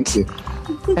 Matt.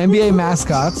 NBA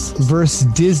mascots versus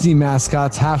Disney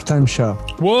mascots halftime show.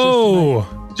 Whoa!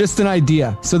 Just an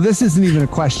idea. So this isn't even a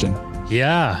question.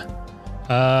 Yeah.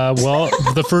 Well,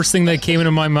 the first thing that came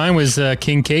into my mind was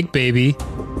King Cake Baby.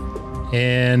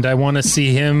 And I want to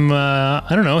see him,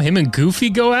 him and Goofy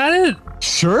go at it?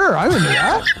 Sure, I'm into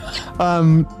that.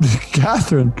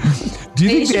 Cathryn, do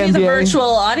you think the NBA... the virtual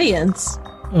audience?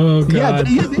 Oh, God.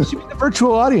 Yeah, they should be the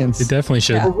virtual audience. They definitely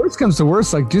should. Yeah. Well, worst comes to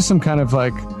worst, like do some kind of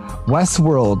like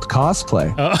Westworld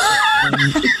cosplay.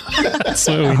 That's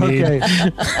what we need. Okay.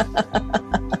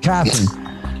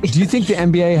 Cathryn, do you think the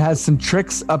NBA has some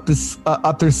tricks up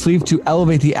their sleeve to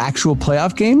elevate the actual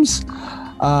playoff games?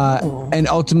 And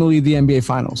ultimately the NBA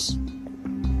Finals?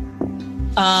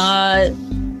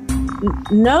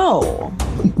 No.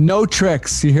 No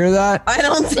tricks. You hear that? I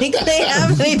don't think they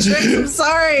have any tricks.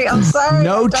 I'm sorry.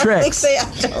 No tricks.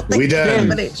 We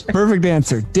done. Perfect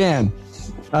answer. Dan,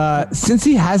 since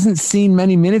he hasn't seen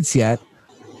many minutes yet,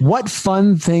 what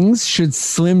fun things should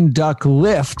Slim Duck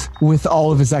lift with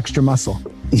all of his extra muscle?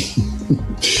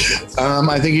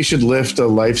 I think he should lift a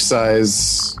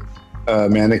life-size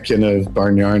mannequin of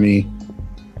Bargnani.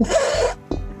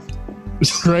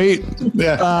 Great.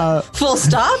 Yeah. Full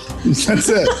stop? That's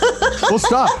it. Full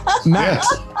stop. Matt.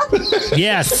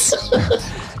 Yes.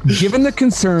 Given the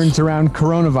concerns around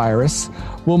coronavirus,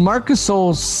 will Marc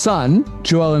Gasol's son,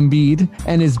 Joel Embiid,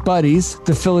 and his buddies,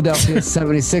 the Philadelphia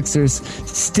 76ers,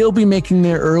 still be making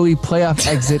their early playoff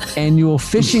exit annual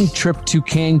fishing trip to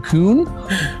Cancun?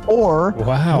 Or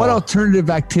what alternative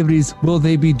activities will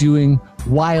they be doing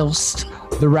whilst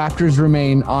the Raptors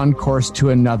remain on course to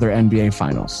another NBA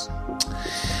Finals?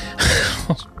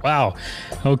 Wow.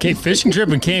 Okay, fishing trip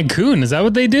in Cancun. Is that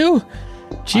what they do?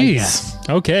 Jeez.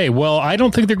 Okay, well, I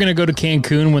don't think they're going to go to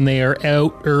Cancun when they are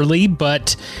out early,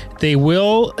 but they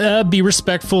will be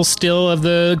respectful still of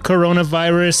the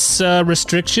coronavirus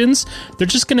restrictions. They're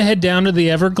just going to head down to the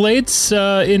Everglades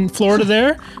in Florida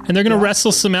there, and they're going to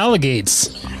wrestle some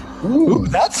alligators. Ooh,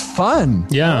 that's fun.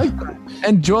 Yeah. I like that.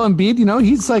 And Joel Embiid,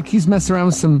 he's messing around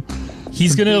with some...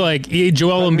 He's going to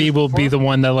Joel Embiid will be the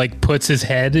one that puts his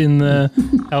head in the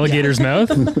alligator's mouth.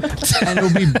 And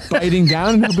he'll be biting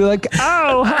down and he'll be like,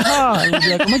 ow, ha, ha. And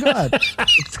he'll be like, oh my God,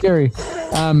 it's scary.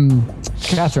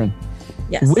 Cathryn,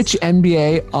 yes. Which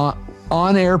NBA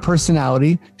on-air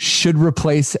personality should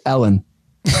replace Ellen?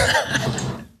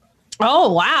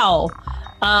 Oh, wow.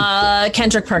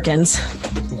 Kendrick Perkins.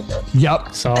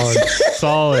 Yep. Solid.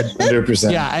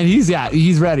 100%. Yeah, and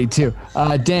he's ready too.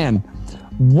 Dan,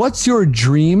 what's your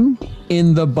dream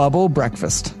in the bubble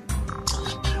breakfast?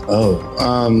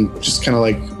 Just kind of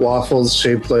like waffles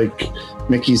shaped like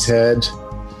Mickey's head,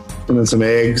 and then some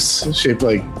eggs shaped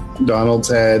like Donald's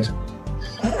head,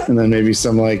 and then maybe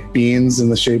some like beans in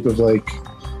the shape of like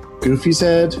Goofy's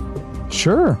head.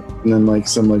 Sure. And then like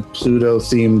some like Pluto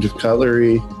themed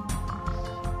cutlery,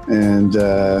 and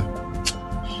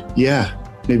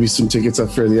maybe some tickets up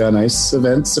for the On Ice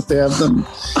events if they have them.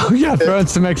 Oh yeah, throw in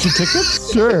some extra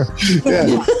tickets. Sure.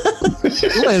 Yeah.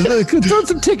 Throw in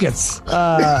some tickets.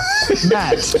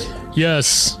 Matt.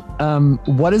 Yes.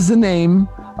 What is the name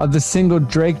of the single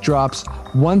Drake drops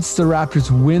once the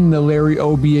Raptors win the Larry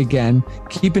O.B. again?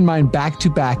 Keep in mind, Back to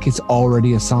Back is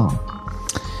already a song.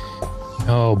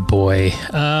 Oh boy.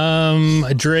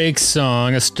 A Drake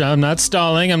song. I'm not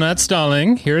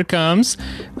stalling. Here it comes.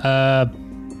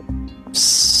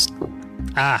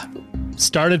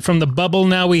 Started from the bubble,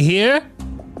 now we hear.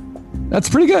 That's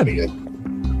pretty good.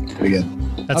 Pretty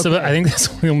good. That's I think that's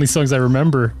one of the only songs I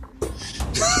remember.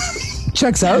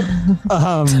 Checks out.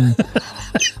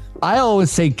 I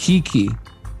always say Kiki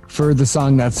for the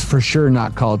song that's for sure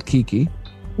not called Kiki.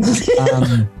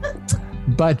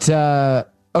 But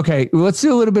okay, let's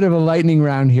do a little bit of a lightning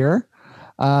round here.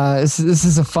 This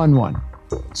is a fun one.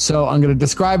 So I'm going to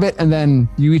describe it, and then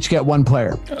you each get one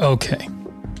player. Okay.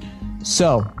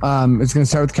 So it's going to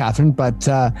start with Cathryn, but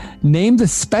name the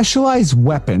specialized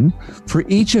weapon for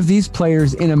each of these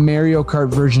players in a Mario Kart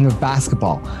version of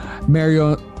basketball.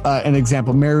 An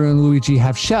example, Mario and Luigi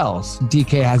have shells.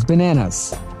 DK has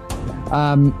bananas.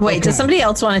 Wait, does somebody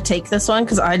else want to take this one?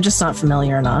 Because I'm just not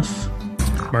familiar enough.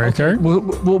 Mario Kart?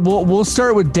 We'll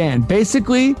start with Dan.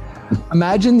 Basically,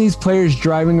 imagine these players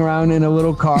driving around in a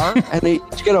little car, and they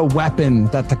each get a weapon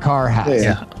that the car has.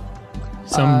 Yeah.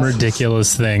 Some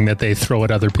ridiculous thing that they throw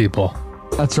at other people.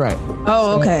 That's right.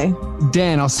 Oh, okay.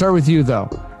 Dan, I'll start with you, though.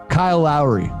 Kyle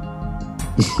Lowry.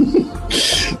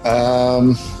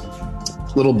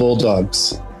 Little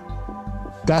bulldogs.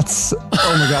 That's, oh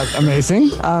my God,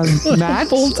 amazing. Matt,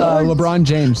 LeBron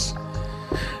James.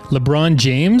 LeBron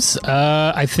James,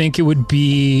 I think it would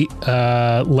be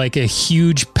like a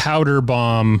huge powder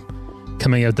bomb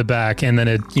coming out the back, and then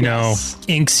it,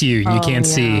 inks you. You can't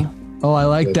see. Oh, I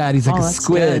like that. He's like a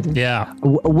squid. Good. Yeah.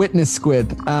 A witness squid.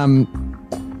 Cathryn,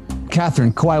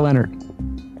 Kawhi Leonard.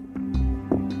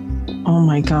 Oh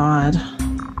my God.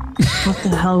 What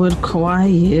the hell would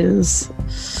Kawhi use?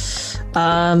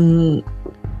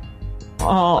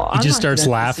 He just starts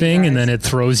laughing, and then it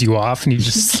throws you off, and you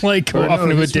just like go off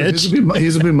into a ditch.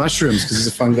 He's a big mushrooms because he's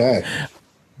a fun guy.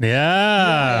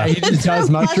 Yeah. He just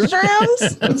does mushrooms.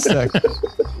 That's sick.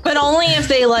 But only if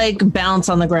they like bounce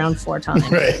on the ground 4 times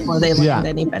before they land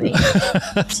anybody.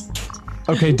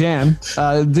 Okay, Dan,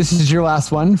 this is your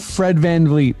last one. Fred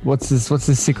VanVleet. What's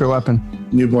his secret weapon?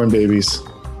 Newborn babies.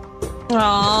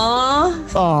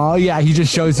 Aww. Oh, yeah, he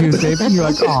just shows you his baby, and you're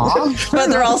like, aw. But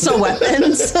they're also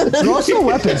weapons. They're also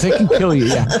weapons. They can kill you,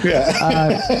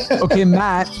 yeah. Okay,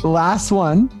 Matt, last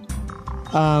one.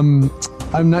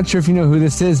 I'm not sure if you know who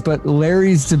this is, but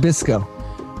Larry Zbyszko.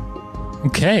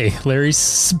 Okay, Larry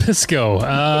Zbyszko.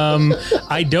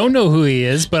 I don't know who he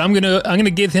is, but I'm gonna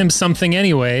give him something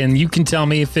anyway, and you can tell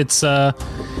me if it's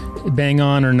bang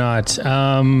on or not.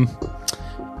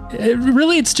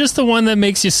 It's just the one that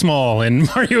makes you small in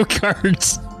Mario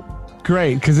Kart.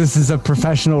 Great, because this is a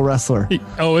professional wrestler.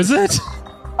 Oh, is it?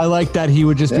 I like that he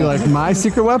would just be like, my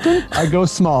secret weapon? I go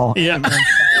small. Yeah.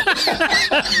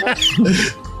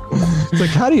 It's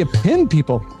like, how do you pin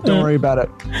people? Don't worry about it.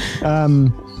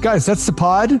 Guys, that's the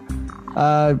pod.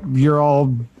 You're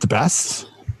all the best.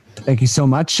 Thank you so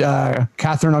much.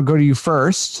 Cathryn, I'll go to you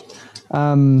first.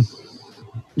 What's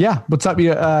up?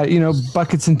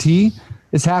 Buckets and Tea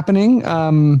is happening.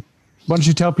 Why don't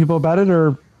you tell people about it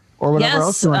or whatever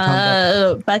else you want to talk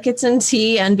about? Buckets and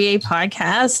Tea NBA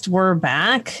podcast. We're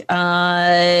back.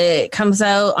 It comes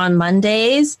out on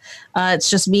Mondays. It's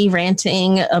just me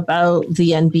ranting about the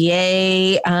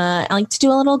NBA. I like to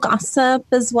do a little gossip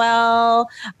as well.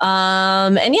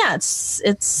 It's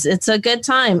a good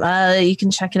time. You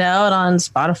can check it out on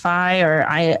Spotify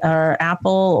or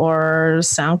Apple or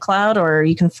SoundCloud, or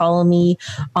you can follow me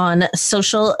on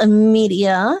social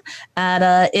media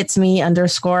at it's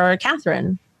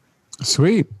me_Cathryn.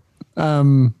 Sweet.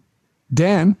 Dan,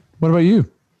 what about you?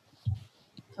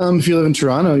 If you live in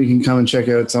Toronto, you can come and check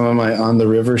out some of my On the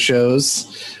River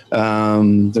shows.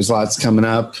 There's lots coming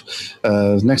up.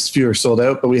 Next few are sold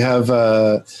out, but we have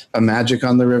a Magic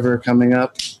on the River coming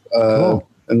up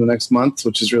in the next month,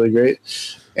 which is really great,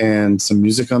 and some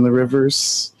music on the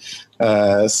rivers.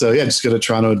 Just go to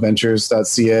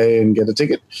torontoadventures.ca and get a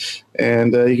ticket.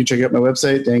 And you can check out my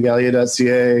website,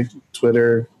 dangalea.ca,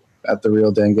 Twitter, at The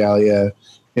Real Dan Galea,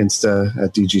 Insta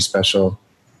at DG Special.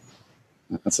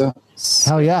 That's it.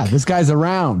 Hell yeah. This guy's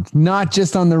around, not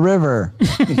just on the river.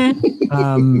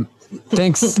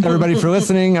 Thanks everybody for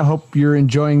listening. I hope you're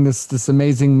enjoying this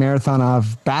amazing marathon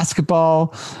of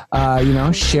basketball.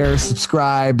 Share,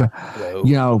 subscribe,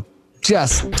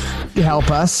 just help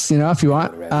us, if you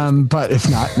want. But if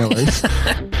not, no worries.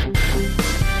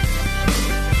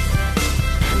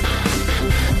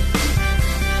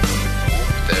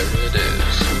 There it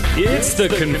is. It's the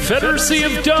Confederacy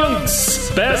of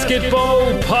Dunks Basketball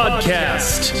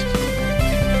Podcast.